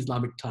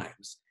pre-Islamic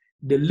times,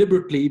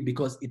 deliberately,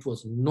 because it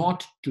was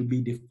not to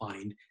be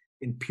defined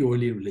in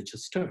purely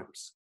religious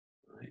terms.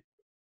 Right?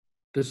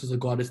 This was a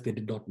goddess they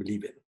did not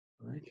believe in.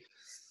 Right?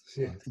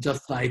 Yes.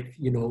 Just like,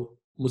 you know,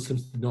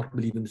 Muslims did not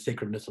believe in the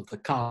sacredness of the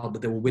cow,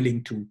 but they were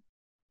willing to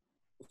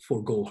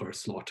forego her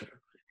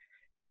slaughter.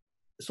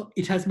 So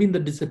it has been the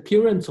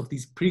disappearance of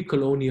these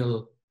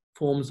pre-colonial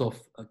forms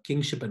of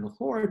kingship and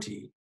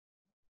authority,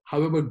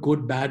 however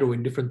good, bad, or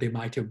indifferent they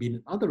might have been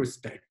in other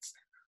respects,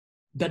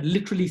 that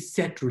literally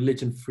set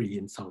religion free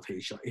in South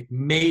Asia. It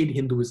made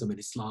Hinduism and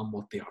Islam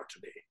what they are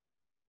today.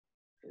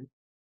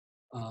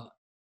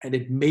 And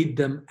it made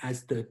them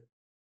as the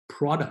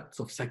products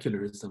of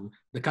secularism,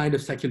 the kind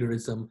of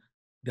secularism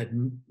that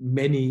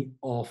many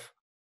of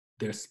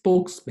their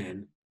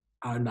spokesmen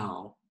are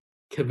now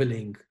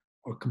cavilling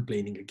or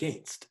complaining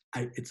against.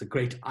 It's a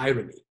great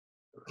irony.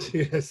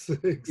 Yes,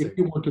 exactly. If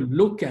you want to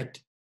look at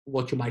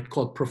what you might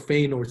call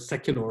profane or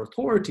secular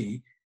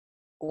authority,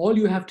 all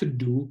you have to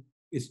do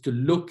is to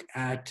look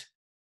at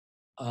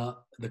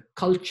the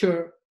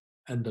culture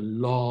and the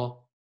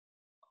law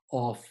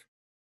of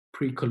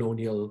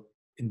pre-colonial,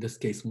 in this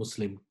case,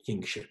 Muslim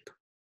kingship,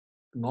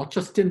 not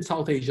just in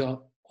South Asia,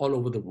 all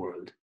over the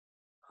world.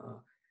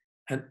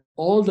 And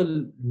all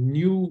the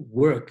new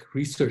work,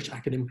 research,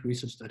 academic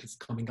research that is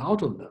coming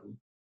out on them,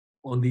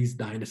 on these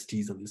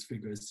dynasties and these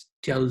figures,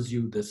 tells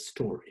you this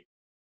story.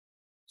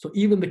 So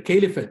even the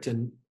caliphate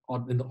in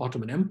the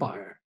Ottoman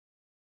Empire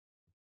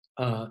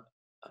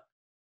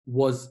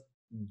was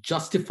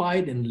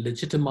justified and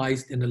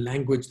legitimized in a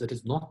language that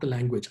is not the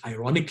language,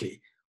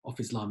 ironically, of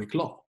Islamic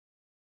law.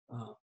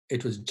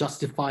 It was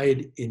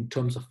justified in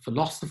terms of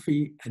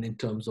philosophy and in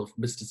terms of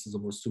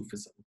mysticism or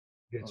Sufism,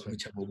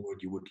 whichever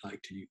word you would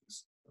like to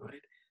use,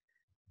 right?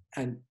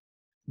 And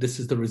this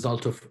is the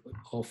result of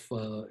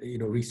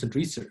recent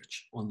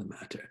research on the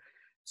matter.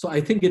 So I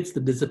think it's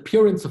the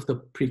disappearance of the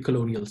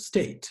pre-colonial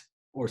state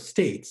or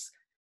states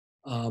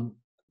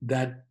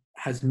that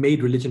has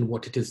made religion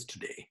what it is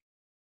today.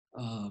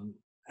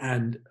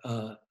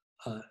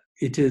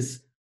 It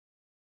is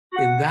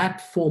in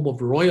that form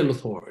of royal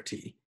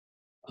authority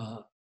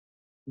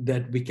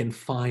that we can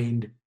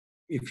find,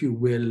 if you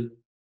will,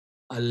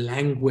 a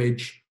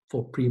language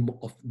of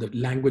the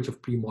language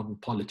of pre-modern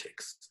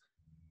politics,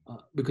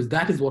 because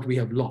that is what we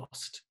have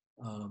lost.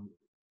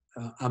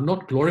 I'm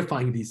not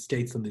glorifying these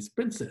states and these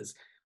princes.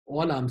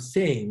 All I'm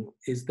saying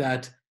is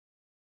that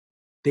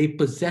they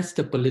possessed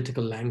a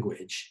political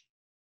language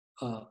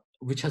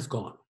which has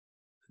gone.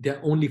 There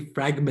are only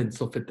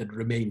fragments of it that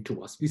remain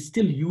to us. We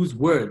still use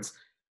words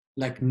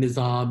like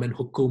nizam and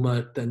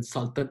hukumat and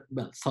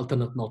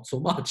sultanate not so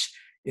much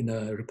in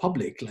a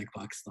republic like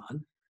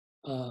Pakistan,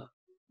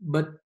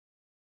 but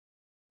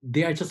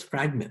they are just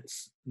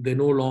fragments. They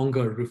no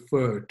longer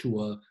refer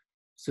to a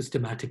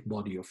systematic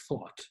body of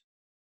thought.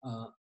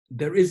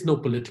 There is no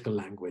political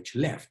language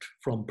left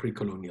from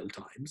pre-colonial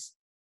times.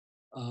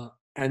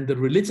 And the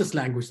religious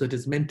language that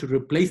is meant to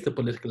replace the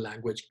political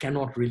language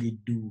cannot really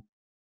do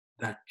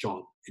that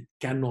job. It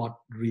cannot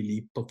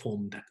really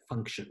perform that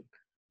function.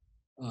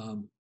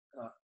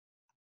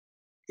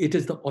 It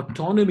is the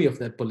autonomy of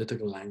that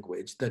political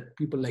language that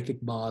people like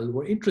Iqbal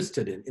were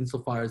interested in,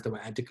 insofar as they were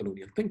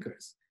anti-colonial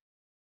thinkers.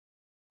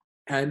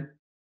 And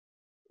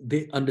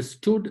they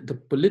understood the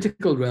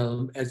political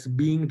realm as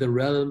being the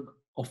realm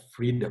of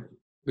freedom,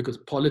 because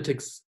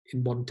politics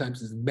in modern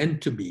times is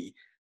meant to be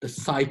the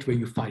site where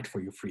you fight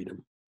for your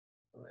freedom.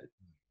 Right?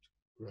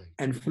 Right.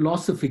 And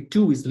philosophy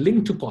too is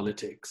linked to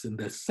politics in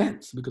that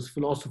sense, because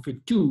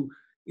philosophy too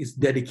is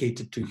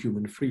dedicated to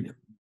human freedom,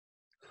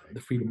 the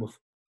freedom of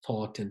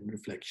thought and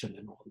reflection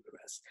and all the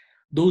rest.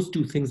 Those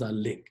two things are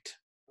linked,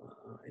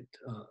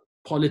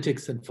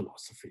 politics and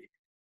philosophy.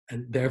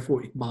 And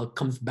therefore, Iqbal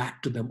comes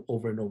back to them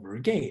over and over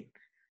again.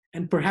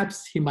 And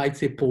perhaps he might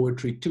say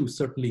poetry too,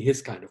 certainly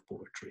his kind of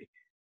poetry.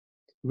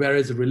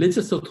 Whereas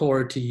religious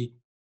authority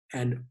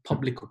and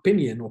public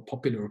opinion or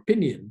popular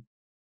opinion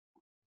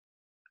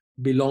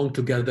belong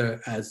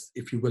together as,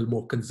 if you will,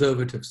 more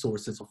conservative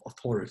sources of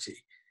authority.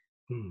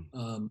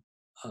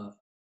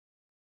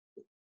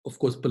 Of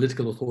course,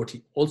 political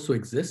authority also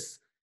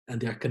exists,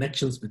 and there are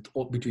connections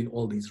between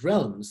all these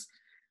realms.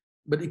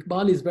 But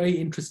Iqbal is very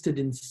interested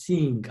in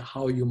seeing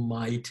how you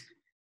might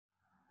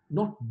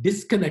not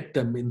disconnect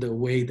them in the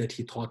way that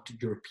he thought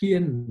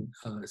European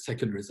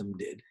secularism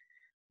did,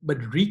 but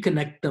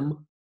reconnect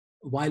them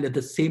while at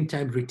the same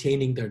time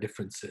retaining their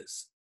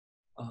differences,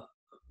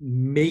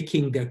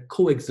 making their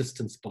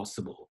coexistence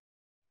possible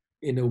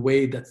in a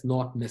way that's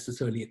not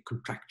necessarily a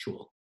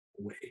contractual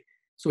way.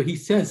 So he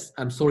says,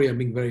 I'm sorry, I'm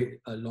being very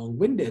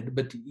long-winded,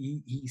 but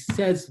he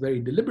says very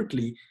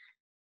deliberately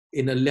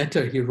in a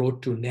letter he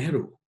wrote to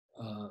Nehru,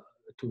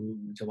 to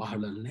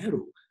Jawaharlal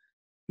Nehru,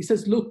 he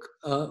says, look,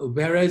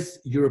 whereas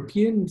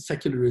European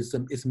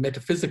secularism is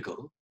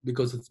metaphysical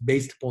because it's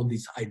based upon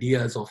these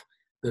ideas of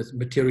the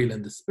material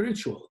and the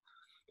spiritual,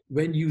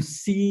 when you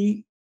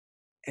see,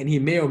 and he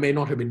may or may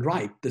not have been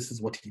right, this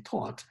is what he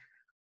thought,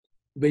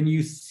 when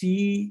you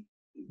see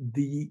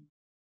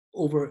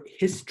over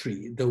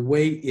history, the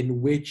way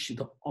in which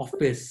the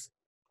office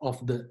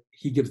of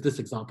he gives this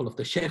example of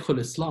the Shaykh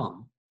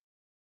al-Islam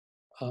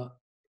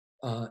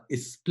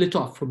is split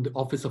off from the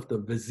office of the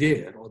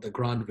Vizier or the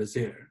Grand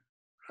Vizier,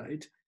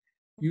 right?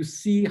 You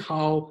see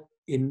how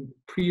in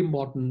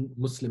pre-modern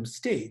Muslim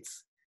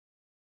states,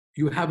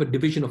 you have a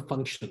division of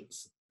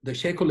functions. The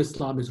Shaykh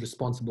al-Islam is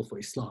responsible for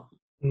Islam.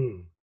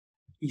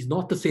 He's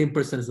not the same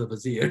person as the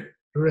Vizier.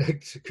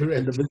 Correct.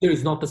 And the Vizier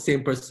is not the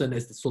same person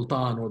as the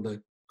Sultan or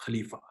the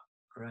Khalifa,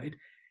 right?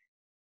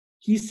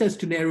 He says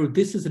to Nehru,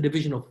 this is a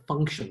division of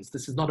functions.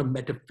 This is not a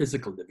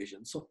metaphysical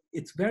division. So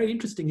it's very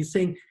interesting. He's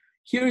saying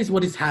here is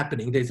what is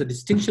happening. There's a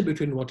distinction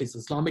between what is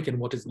Islamic and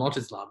what is not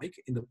Islamic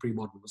in the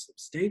pre-modern Muslim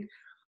state.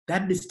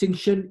 That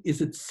distinction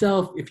is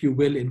itself, if you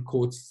will, in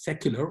quotes,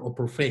 secular or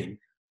profane.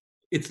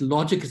 Its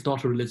logic is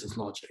not a religious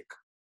logic,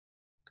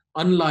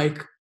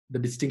 unlike the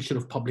distinction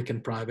of public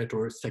and private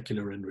or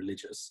secular and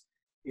religious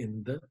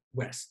in the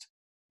West.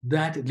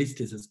 That at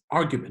least is his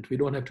argument. We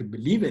don't have to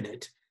believe in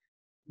it,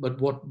 but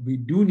what we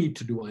do need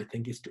to do, I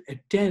think, is to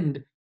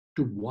attend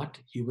to what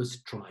he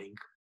was trying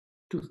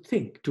to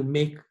think, to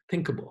make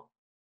thinkable.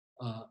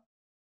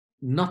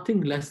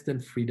 Nothing less than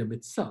freedom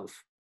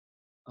itself.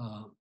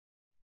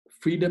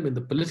 Freedom in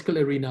the political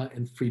arena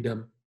and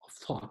freedom of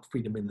thought,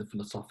 freedom in the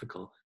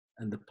philosophical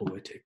and the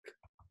poetic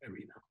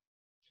arena.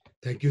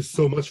 Thank you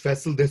so much,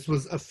 Faisal. This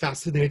was a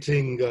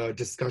fascinating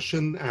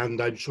discussion,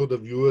 and I'm sure the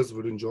viewers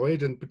would enjoy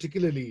it. And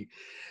particularly,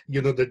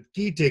 the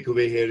key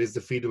takeaway here is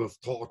the freedom of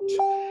thought.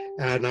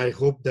 And I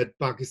hope that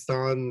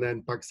Pakistan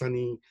and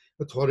Pakistani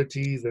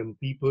authorities and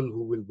people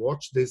who will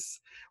watch this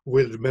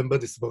will remember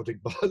this about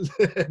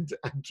Iqbal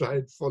and try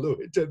and follow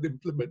it and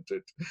implement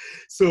it.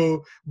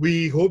 So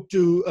we hope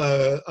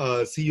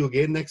to see you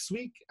again next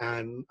week.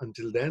 And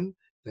until then,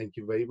 thank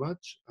you very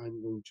much.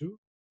 I'm going to